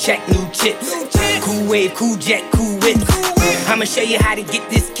wave, new check, new chips. Cool wave, cool jet, cool whips. I'ma show you how to get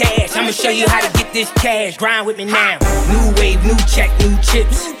this cash. I'ma show you how to get this cash. Grind with me now. New wave, new check, new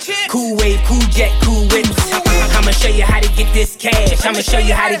chips. Cool wave, cool jet, cool whips. I'ma show you how to get this cash. I'ma show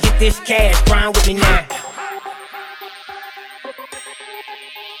you how to get this cash. Grind with me now.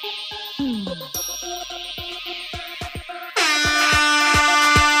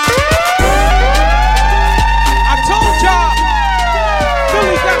 I told y'all,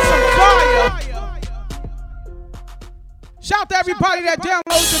 Philly got some fire. Shout to everybody that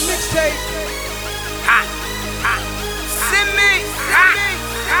downloads the mixtape. Send me.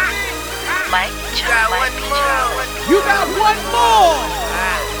 Mike, You got one more. You got one more.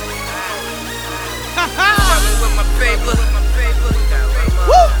 With my paper.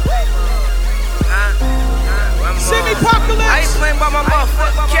 Woo! Semi-apocalypse. I ain't playing by my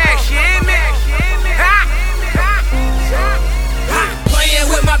motherfucking cash, you hear me? Playing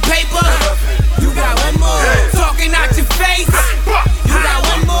with my paper. You got one more. Talking out your face. You got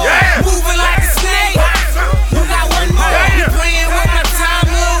one more. Moving like a snake. You got one more. Playing with my time,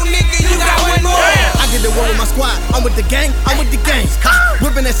 little nigga. You got one more. I get the one with my squad. I'm with the gang. I'm with the gangs.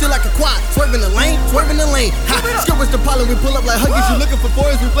 Whipping that shit like a quad. Swerving the lane. Skip with the pollen. We pull up like huggies. You looking for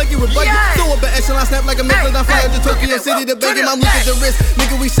fours. We flaky with buggy. Throw up an echelon. Snap like a missile. I fly to Tokyo City to beg him. I'm looking at the wrist.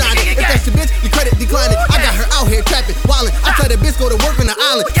 Nigga, we shining. If that's your bitch, your credit declining. I got her out here trapping, wildin'. I tell that bitch go to work on the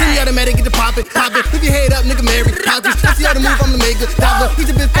island. Semi-automatic, get the poppin'. Lift your head up, nigga, Mary Poppins. I see how to move, I'm the maker. Dabbler, he's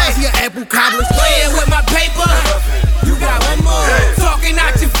a bitch fast, he an apple cobbler. Playing with my paper. You got one more. Talking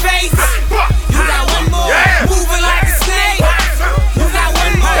out your face. You got one more. Moving like a snake. You got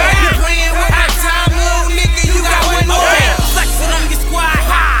one more. Playing with my time, little nigga. You got one more. Flexing on your squad.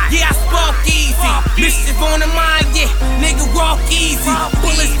 Yeah, I spark easy. Mischief on the mind, yeah. Nigga, walk easy.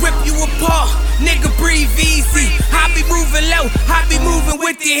 Bullets rip you apart. Nigga, breathe easy. I be moving low. I be moving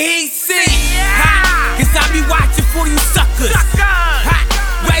with the heat. Cause I be watching for you suckers.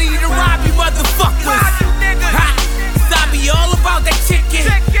 Ready to rob you motherfuckers. Cause I be all about that chicken.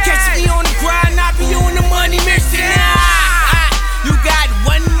 Catch me on the grind, I be on the money mission. You got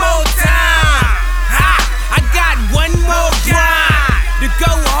one more time. I got one more grind to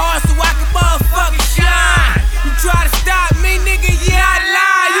go hard so I can motherfucking shine. You try to stop me, nigga, yeah, I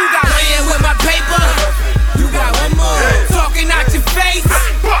lie. You got playing with my paper. You got one more. Talking out your face.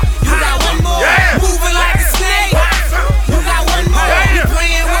 You got one more. Moving like a snake. You got one more.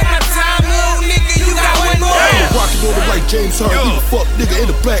 Playing with my time, little nigga. You got one more. Rockin' on it like James Harden. You a fuck nigga in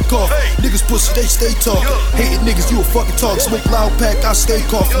the black coffin. Niggas pussy, they stay talking. Hating niggas, you a fucking talk. Smoke loud pack, I stay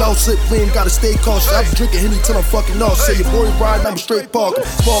coughing. Loud slip clean, gotta stay cautious. I be drinking Henny till I'm fucking off. Say your boy riding, I'm straight parking.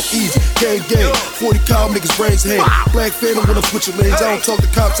 Spark easy, gang. 40 cow niggas brains head. Black phantom when I'm switching lanes. I don't talk to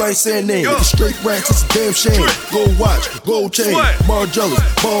cops, I ain't saying names. Niggas straight racks, it's a damn shame. Gold watch, gold chain, Margellas,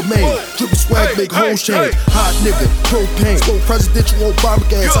 ball main. Triple swag, make whole chain. Hot nigga, propane. Go presidential Obama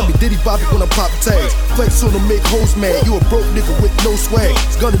gas. I be Diddy Bobby when I'm popping tags. Flex on them, make hoes mad. You a broke nigga with no swag.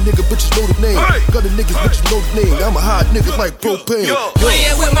 Gunna nigga, bitches know the name. Gunna niggas, bitches know the name. I'm a hot nigga like propane.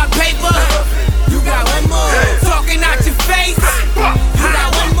 Playing with my paper. You got one more. Talking out your face. You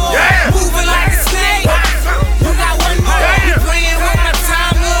got one more. Moving like a snake. You got one more. Playing with my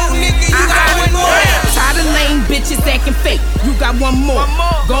time, little nigga. You got one more. Tired of lame bitches acting fake. You got one more.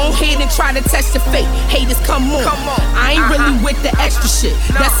 Go ahead and try to test your fate. Haters, come on. I I ain't really with the extra shit.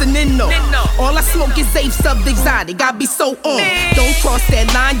 That's an in-no. All I smoke is apes of the exotic. I be so on. Don't cross that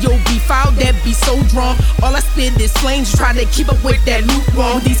line, you'll be fouled. That be so drawn. All I spit is flames. Try to keep up with that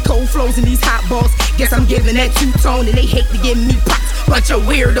lukewarm. These cold flows and these hot balls. Guess I'm giving that two-tone, and they hate to give me props. Bunch of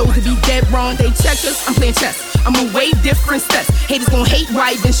weirdos to be dead wrong. They check us, I'm playing chess. I'm on way different steps. Haters gon' hate,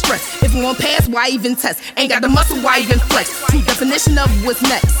 why even stress? If I'm gon' pass, why even test? Ain't got the muscle, why even flex? True definition of what's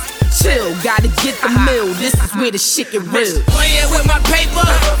next. Chill, gotta get the mill. This is where the shit get real. Playing with my paper,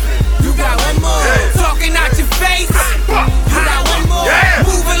 you got one more. Talking out your face, you got one more.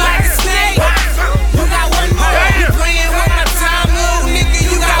 Moving like a snake, you got one more. Playing with my time, little nigga,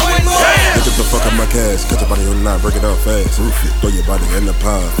 you got one more. Get the fuck out my cash, catch your body on the line, break it out fast. Roof it, throw your body in the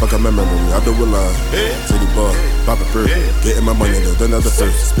pile. Fuck out my memory, I do a line. City bar, pop a bird, getting my money, though, another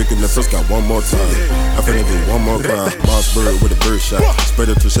first. Speaking the first, got one more time. I finna do one more crime. Boss bird with a bird shot, spread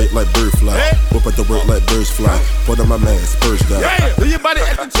it to shape like bird fly. Whip at the work like birds fly. Put on my mask, first down. Do your body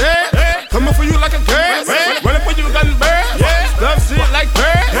at the chair, coming for you like a cat. Running for you, got the bear. Stuff shit like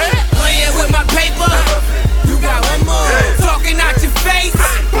bird. Playing with my paper, you got one more. Talking out your face,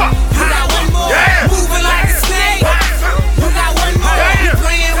 you got one more. Moving like a snake, you got one more.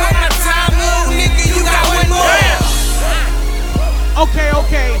 Playing with my time, little nigga, you got one more.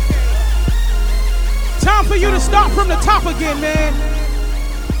 Okay. Time for you to start from the top again, man.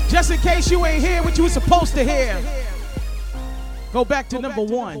 Just in case you ain't hear what you were supposed to hear. Go back to number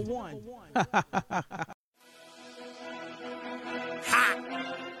one.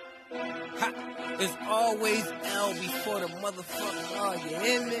 It's always L before the motherfucker R, you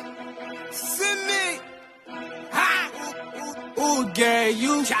hear me? Send me! Ooh, gay,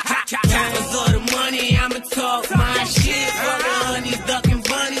 you Choppers all the money, I'ma talk my shit. Fuck the honeys, ducking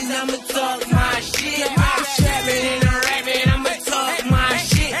bunnies, I'ma talk my shit. I'm trapping and I'm rapping, I'ma talk my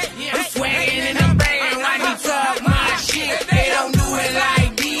shit. I'm swagging and I'm bragging, watch me talk my shit. They don't do it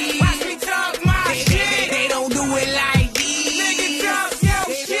like these. Watch me talk my shit. They don't do it like these. Nigga talk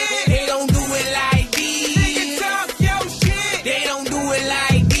your shit. They don't do it like these. Nigga talk your shit. They don't do it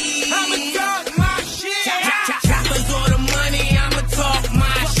like these. I'ma talk my shit. Choppers all the money, I'ma talk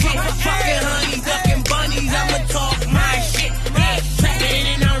my shit. Fucking honeys, ducking bunnies, I'ma talk my shit. Trapping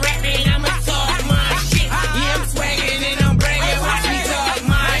and I'm rapping, I'ma talk my shit. Yeah, I'm swagging and I'm bragging, watch me talk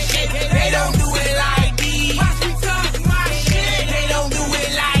my shit. They don't do it like these. Watch me talk my shit. They don't do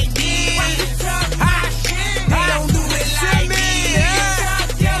it like these. Watch me talk my shit. They don't do it like these.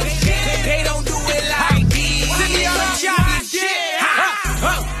 They don't do it like these. Send me all the choppy shit.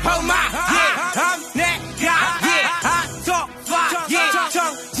 Oh my, yeah, I'm that guy. Yeah, I talk fly. Yeah,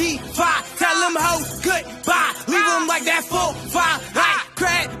 tongue G5. Tell them hoes goodbye. Leave them like that 4-5. Like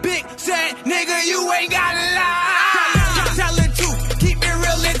crack, big said, nigga, you ain't gotta lie. Tell the truth, keep it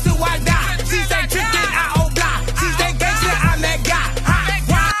real until I die. She say chicken, I owe blind. She say gangster, I'm that guy.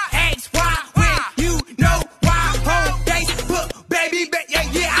 Why, X, Y, when you know why. Home Facebook, baby,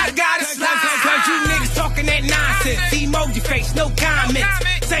 yeah, I gotta slide. Cause you niggas talking that nonsense. Emoji face, no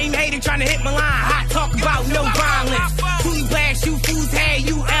comments. Same hater trying to hit my line. I talk about no violence. Fully blast you fools, hey,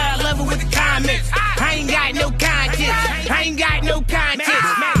 you level with the comments. I ain't got no conscience. I ain't got no conscience.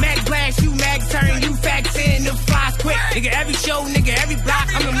 Mag blast you, mag turn you, facts in the flies quick. Nigga, every show, nigga, every block,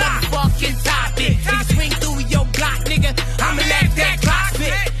 I'm the motherfucking topic. Nigga, swing through your block, nigga, I'ma let that clock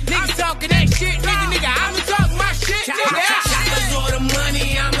spit. Nigga talking that shit, nigga, I'ma talk my shit, nigga. Choppers all the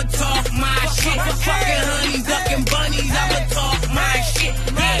money, I'ma talk my shit. Fucking honeys, ducking bunnies, I'ma talk my shit.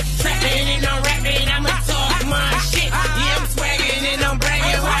 Yeah, trapping and I'm rapping, I'ma talk my shit. Yeah, I'm swagging and I'm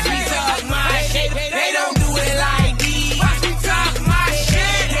bragging, watch me talk my shit. They don't do it like these. Watch me talk my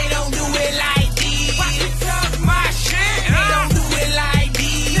shit. They don't do it like these. Watch me talk my shit. They don't do it like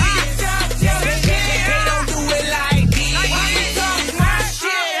these. Nigga talk your shit. They don't do it like these. Watch me talk my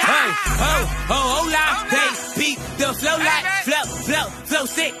shit. Hola, they beat the flow like flow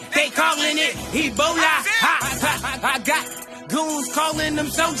sick. They calling it Ebola. I got goons calling them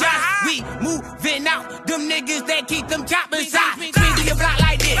soldiers. We moving out. Them niggas that keep them choppers high. Swing through your block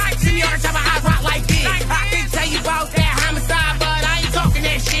like this. See me on the top of I rock like this. I can tell you about that homicide, but I ain't talking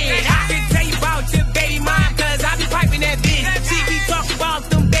that shit. I can tell you about your baby mom, cause I be piping that bitch. She be talking about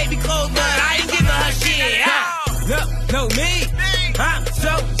them baby clothes, but I ain't giving her shit. No, me. I'm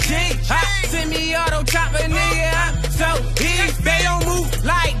so cheap. Send me auto chopper, nigga. I'm so easy. They don't move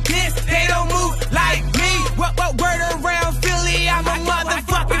like this. They don't move like me. What word around Philly? I'm a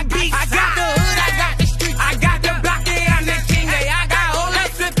motherfucking beast. I got the hood, I got the street, I got the block, and I'm the king. I got all that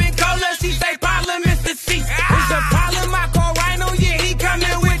flip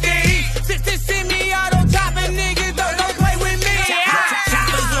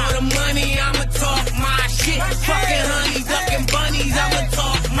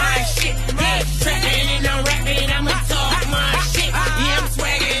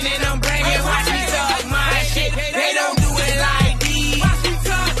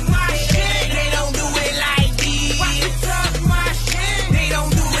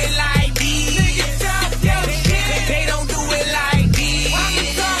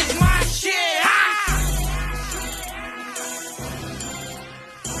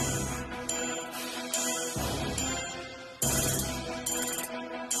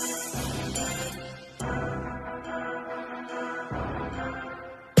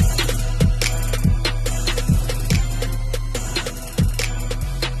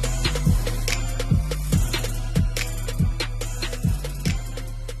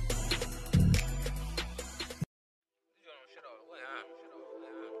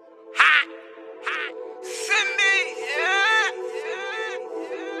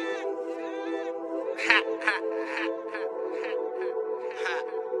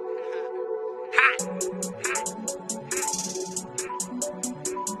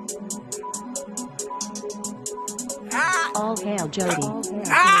Hail Jody.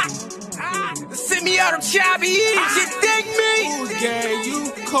 Send me out of choppy, you dig me? Ooh, yeah,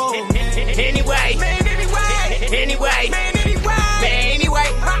 you cold, man. Anyway, man, anyway, man,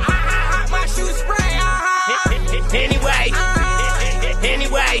 my shoes spray, anyway,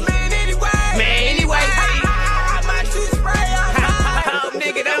 my shoes spray, oh,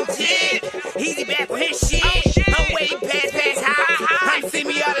 nigga, don't kid. Easy back with his shit. I'm way past high. I'm see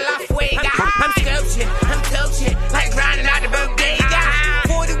me out of La Fuega. I'm coaching, like grinding out the bodega.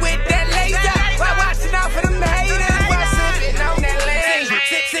 40 with that laser, while watching out for them haters. While sipping on that lane,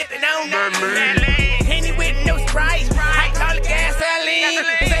 sipping on that lane. Henny with no Sprite, I call it gasoline.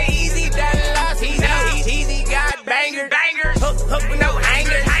 Say easy, done lost, easy got bangers. Hook with no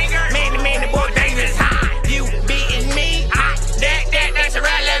hangers. Man, the boy dangerous. You beating me, that's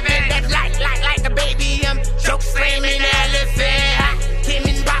irrelevant. That's like a baby, choke slamming elephant. Kim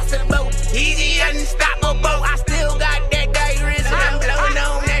Impossible, easy unstoppable. I still got that dangerous, and I'm blowing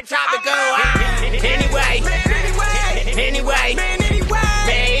on that tropical. Anyway,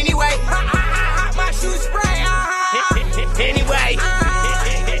 my shoes spray.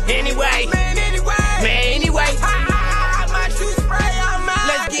 Anyway, my shoes spray.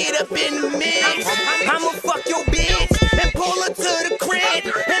 Let's get up in the mix. I'ma fuck your bitch and pull her to the crib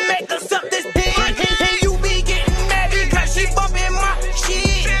and make her suck this dick. And you be getting mad because she bumping my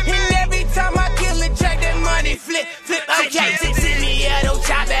shit. And every time I kill a check, that money flip. Okay, sit me out, don't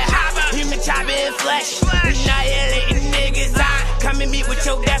chop it. Human chopping flesh. Annihilating niggas. Come and meet with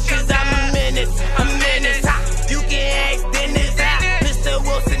your death, cause I'm a menace. You can ask Dennis. Mr.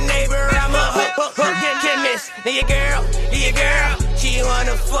 Wilson neighbor, I'm a hook chemist. Your girl, she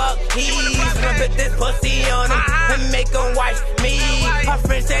wanna fuck he's gonna put this pussy on him and make him wife me. Her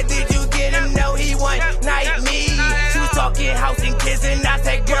friend said, did you get him? No, he one night me. She was talking house and kids and I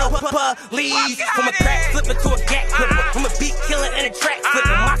said, girl, please. From a crack flipper to a gat clipper, from a beat killer and a track flipper.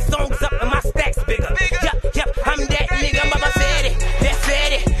 My songs up and my stacks bigger. Yep, I'm that nigga, I'm my fatty,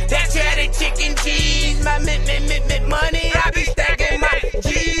 that cheddar chicken cheese. My money, I be stacking my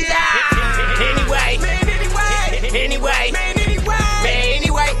G's. Anyway,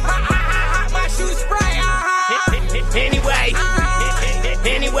 my shoes spray. Anyway,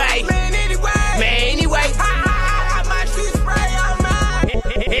 my shoes spray.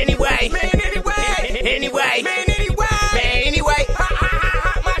 Anyway,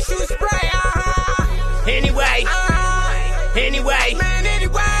 my shoes spray.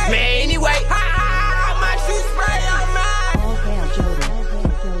 Anyway, my shoes spray. Hail Jody.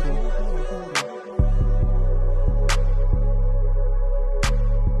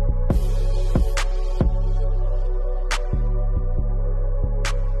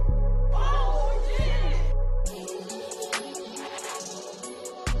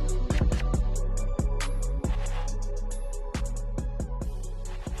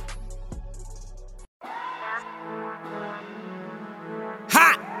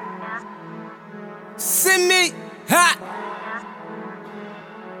 Send me hot.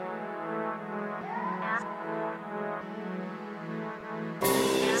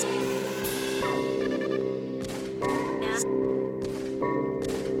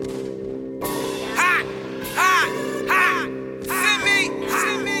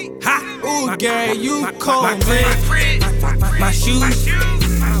 Send me hot. Ooh, Gary, you cold, man. My shoes,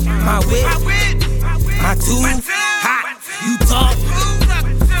 my whip, my tools. You talk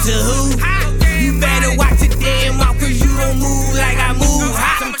to who? You better watch your damn mouth, cause you don't move like I move.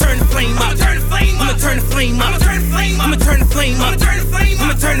 I'ma turn the flame up. I'ma turn the flame up. I'ma turn the flame up. I'ma turn the flame up.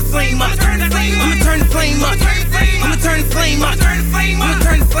 I'ma turn the flame up. I'ma turn the flame up. I'ma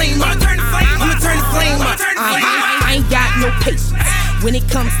turn the flame up. I'ma turn the flame up. I ain't got no patience when it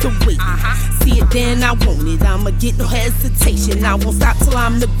comes to waiting. See it, then I want it. I'ma get no hesitation. I won't stop till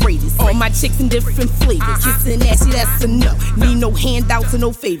I'm the greatest. All my chicks in different flavors. Kissing ashy, that's enough. Need no handouts or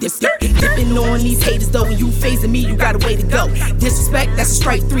no favors. Dipping on these haters though. When you phasing me, you got a way to go. Disrespect, that's a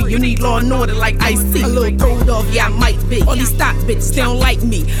strike 3. You need law and order like Ice-T. A little throwed off, yeah, I might be. All these stock bitches, they don't like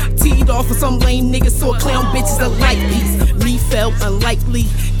me. Teed off for some lame niggas, so clown bitches are like these. Me felt unlikely,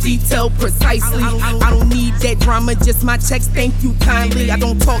 detailed precisely. I don't need that drama, just my checks, thank you kindly. I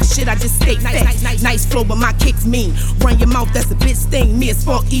don't talk shit, I just state facts. Nice flow, but my kicks mean. Run your mouth, that's a bitch sting. Me as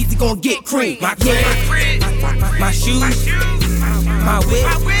fuck, easy gon' get cream. My shoes, my whip,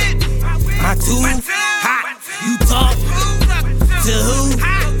 my tools. You talk to who?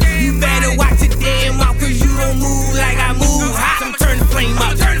 You better watch your damn mouth, cause you don't move like I move. I'ma turn the flame up.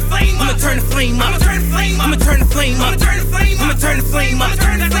 I'ma turn the flame up. I'ma turn the flame up. I'ma turn the flame up. I'ma turn the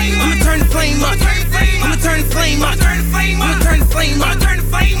flame up. I'ma turn the flame up. I'ma turn the flame up.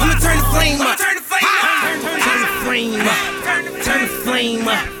 I'ma turn the flame up. Turn the flame up.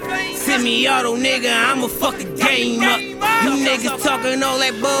 semi-auto, nigga, I'ma fuck the game up. You niggas talking all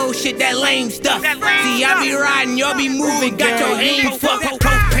that bullshit, that lame stuff. See, I be riding, y'all be moving, got your aim fucked.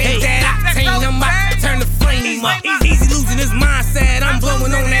 Hey, that octane, I'm about to turn the flame up. Easy losing his mindset, I'm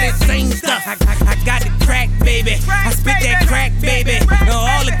blowing on that same stuff. I got the crack, baby. I spit that crack, baby.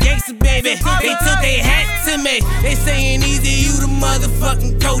 All the gangsters, baby, they took their hat to me. They saying easy, you the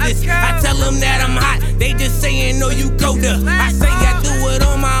motherfucking coldest. I tell them that I'm hot, they just saying no, you colder. I say I do it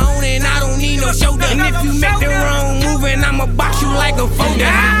on my own and I don't need no shoulder. And if you make the wrong move, and I'ma box you like a folder.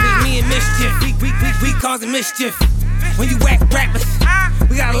 Me and mischief, we causing mischief. When you whack rappers,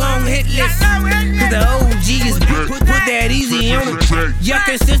 we got a long hit list. Cause the OG is put that easy on them. Y'all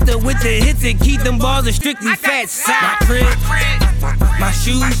consistent with the hits and keep them balls are strictly fat. My crib, my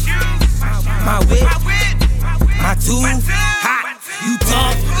shoes, my whip, my tools. You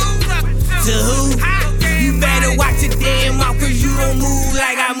talk to who? You better watch your damn mouth, cause you don't move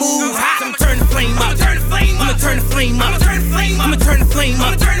like I move. I'ma turn the flame up. I'ma turn the flame up. I'ma turn the flame up. I'ma turn the flame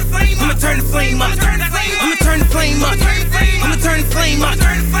up. I'ma turn the flame up. I'ma turn the flame up. I'ma turn the flame up.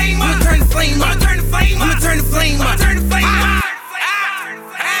 I'ma turn the flame up.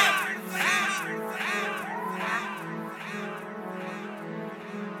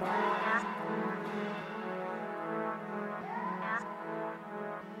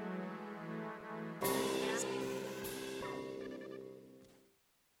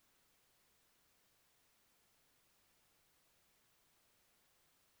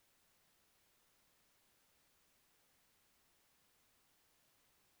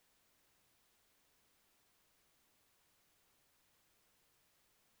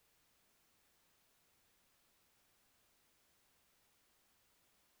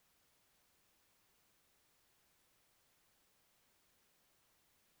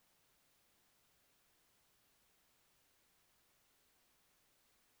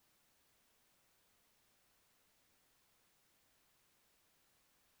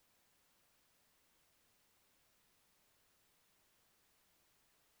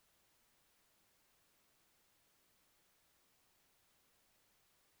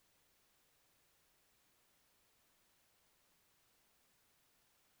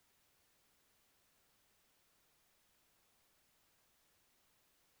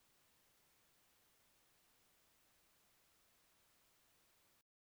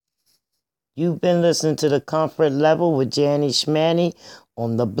 You've been listening to The Comfort Level with Janny Schmanny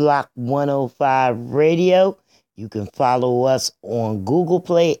on the Block 105 Radio. You can follow us on Google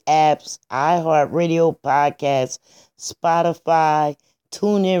Play apps, iHeartRadio podcasts, Spotify,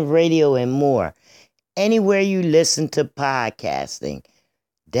 TuneIn Radio, and more. Anywhere you listen to podcasting,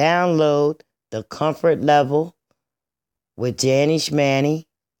 download The Comfort Level with Janny Schmanny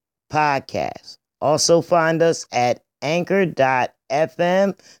podcast. Also find us at anchor.fm/First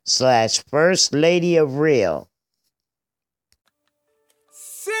Lady of Real.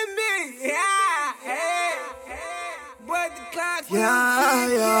 Send me, but the clock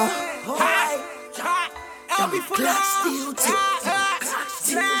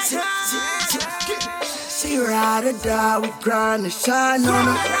She ride or die, we grind and shine on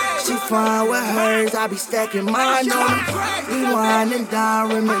her. She fine with hers, I be stacking mine on her. We wind and dine,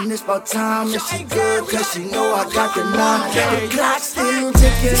 reminisce about time, and she good, cause she know I got the 9. The clock still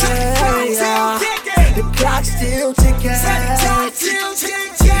ticking, yeah. The clock still ticking, clock still ticking,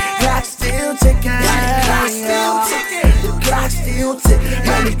 clock still ticking, the clock still ticking,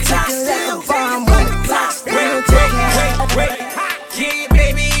 and the clock still bomb when the clock still ticking. Yeah,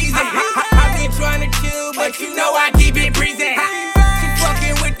 baby, easy. I've been trying to chill, but you know I keep it breezy. She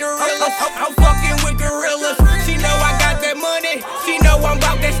fucking with gorillas, I'm fucking with gorillas. She know I got that money, she know I'm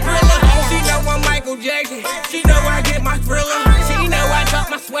about that Skrilla. She know I'm Michael Jackson, she know I get my Thriller. She know I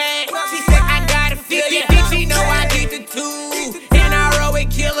drop my swag, she said I gotta feel ya. She know I get the two, and I roll with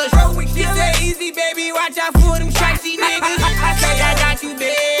killers. She said easy, baby, watch out for them shicey niggas. I say I got you,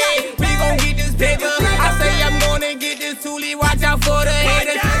 babe, we gon' get this paper. I say I'm gonna get this Thule, watch out for the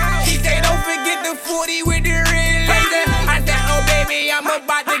haters. She said don't forget the 40 with the red laser. I said oh baby, I'm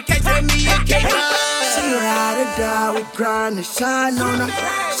about to catch me a caper. She ride or die, we grind and shine on her.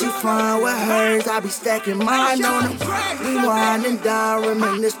 She fine with hers, I be stacking mine on her. We wind and dine,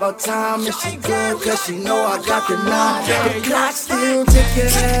 reminisce about time, and she good, cause she know I got the 9. The clock still ticking,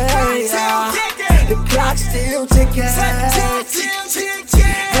 yeah. The clock still ticking,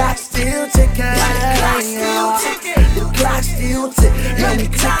 clock still ticking, yeah. The clock still ticking, and the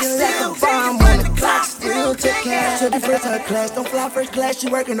ticking like a bomb when the clock still ticking. To the first her class, don't fly first class, she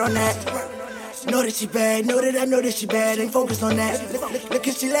working on that. Know that she bad, know that I know that she bad. Ain't focused on that. Look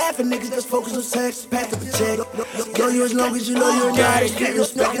at she laughing, niggas just focus on sex. Pass up a check. Know you as long as you know you're not. Keep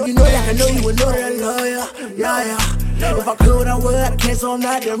respect. If you know that I know you would know that I love ya. Yeah. If I could, I would. I can't, so I'm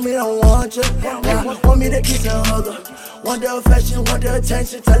not. That mean I don't want you. Want me to kiss and hug her. Want the affection, want the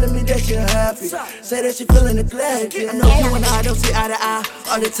attention. Telling me that she happy. Say that she feeling neglected. I know you and I don't see eye to eye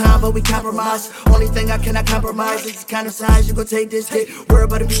all the time, but we compromise. Only thing I cannot compromise is the kind of size you gon' take this dick. Worry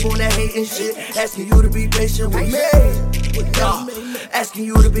about the people that hate and shit. Asking you to be patient with me. Asking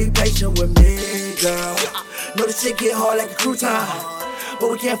you to be patient with me, girl. Know the shit get hard like a crouton,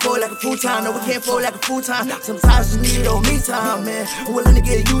 but we can't fold like a futon. No, we can't fold like a futon. Sometimes you need on me time, man. I'm willing to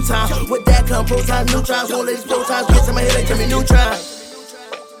get you time. With that come protons, neutrons. Won't let these protons get to my head like Jimmy Neutron.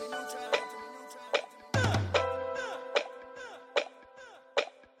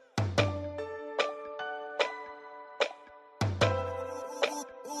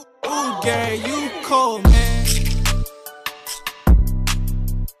 Ooh, Gary, you cold, man.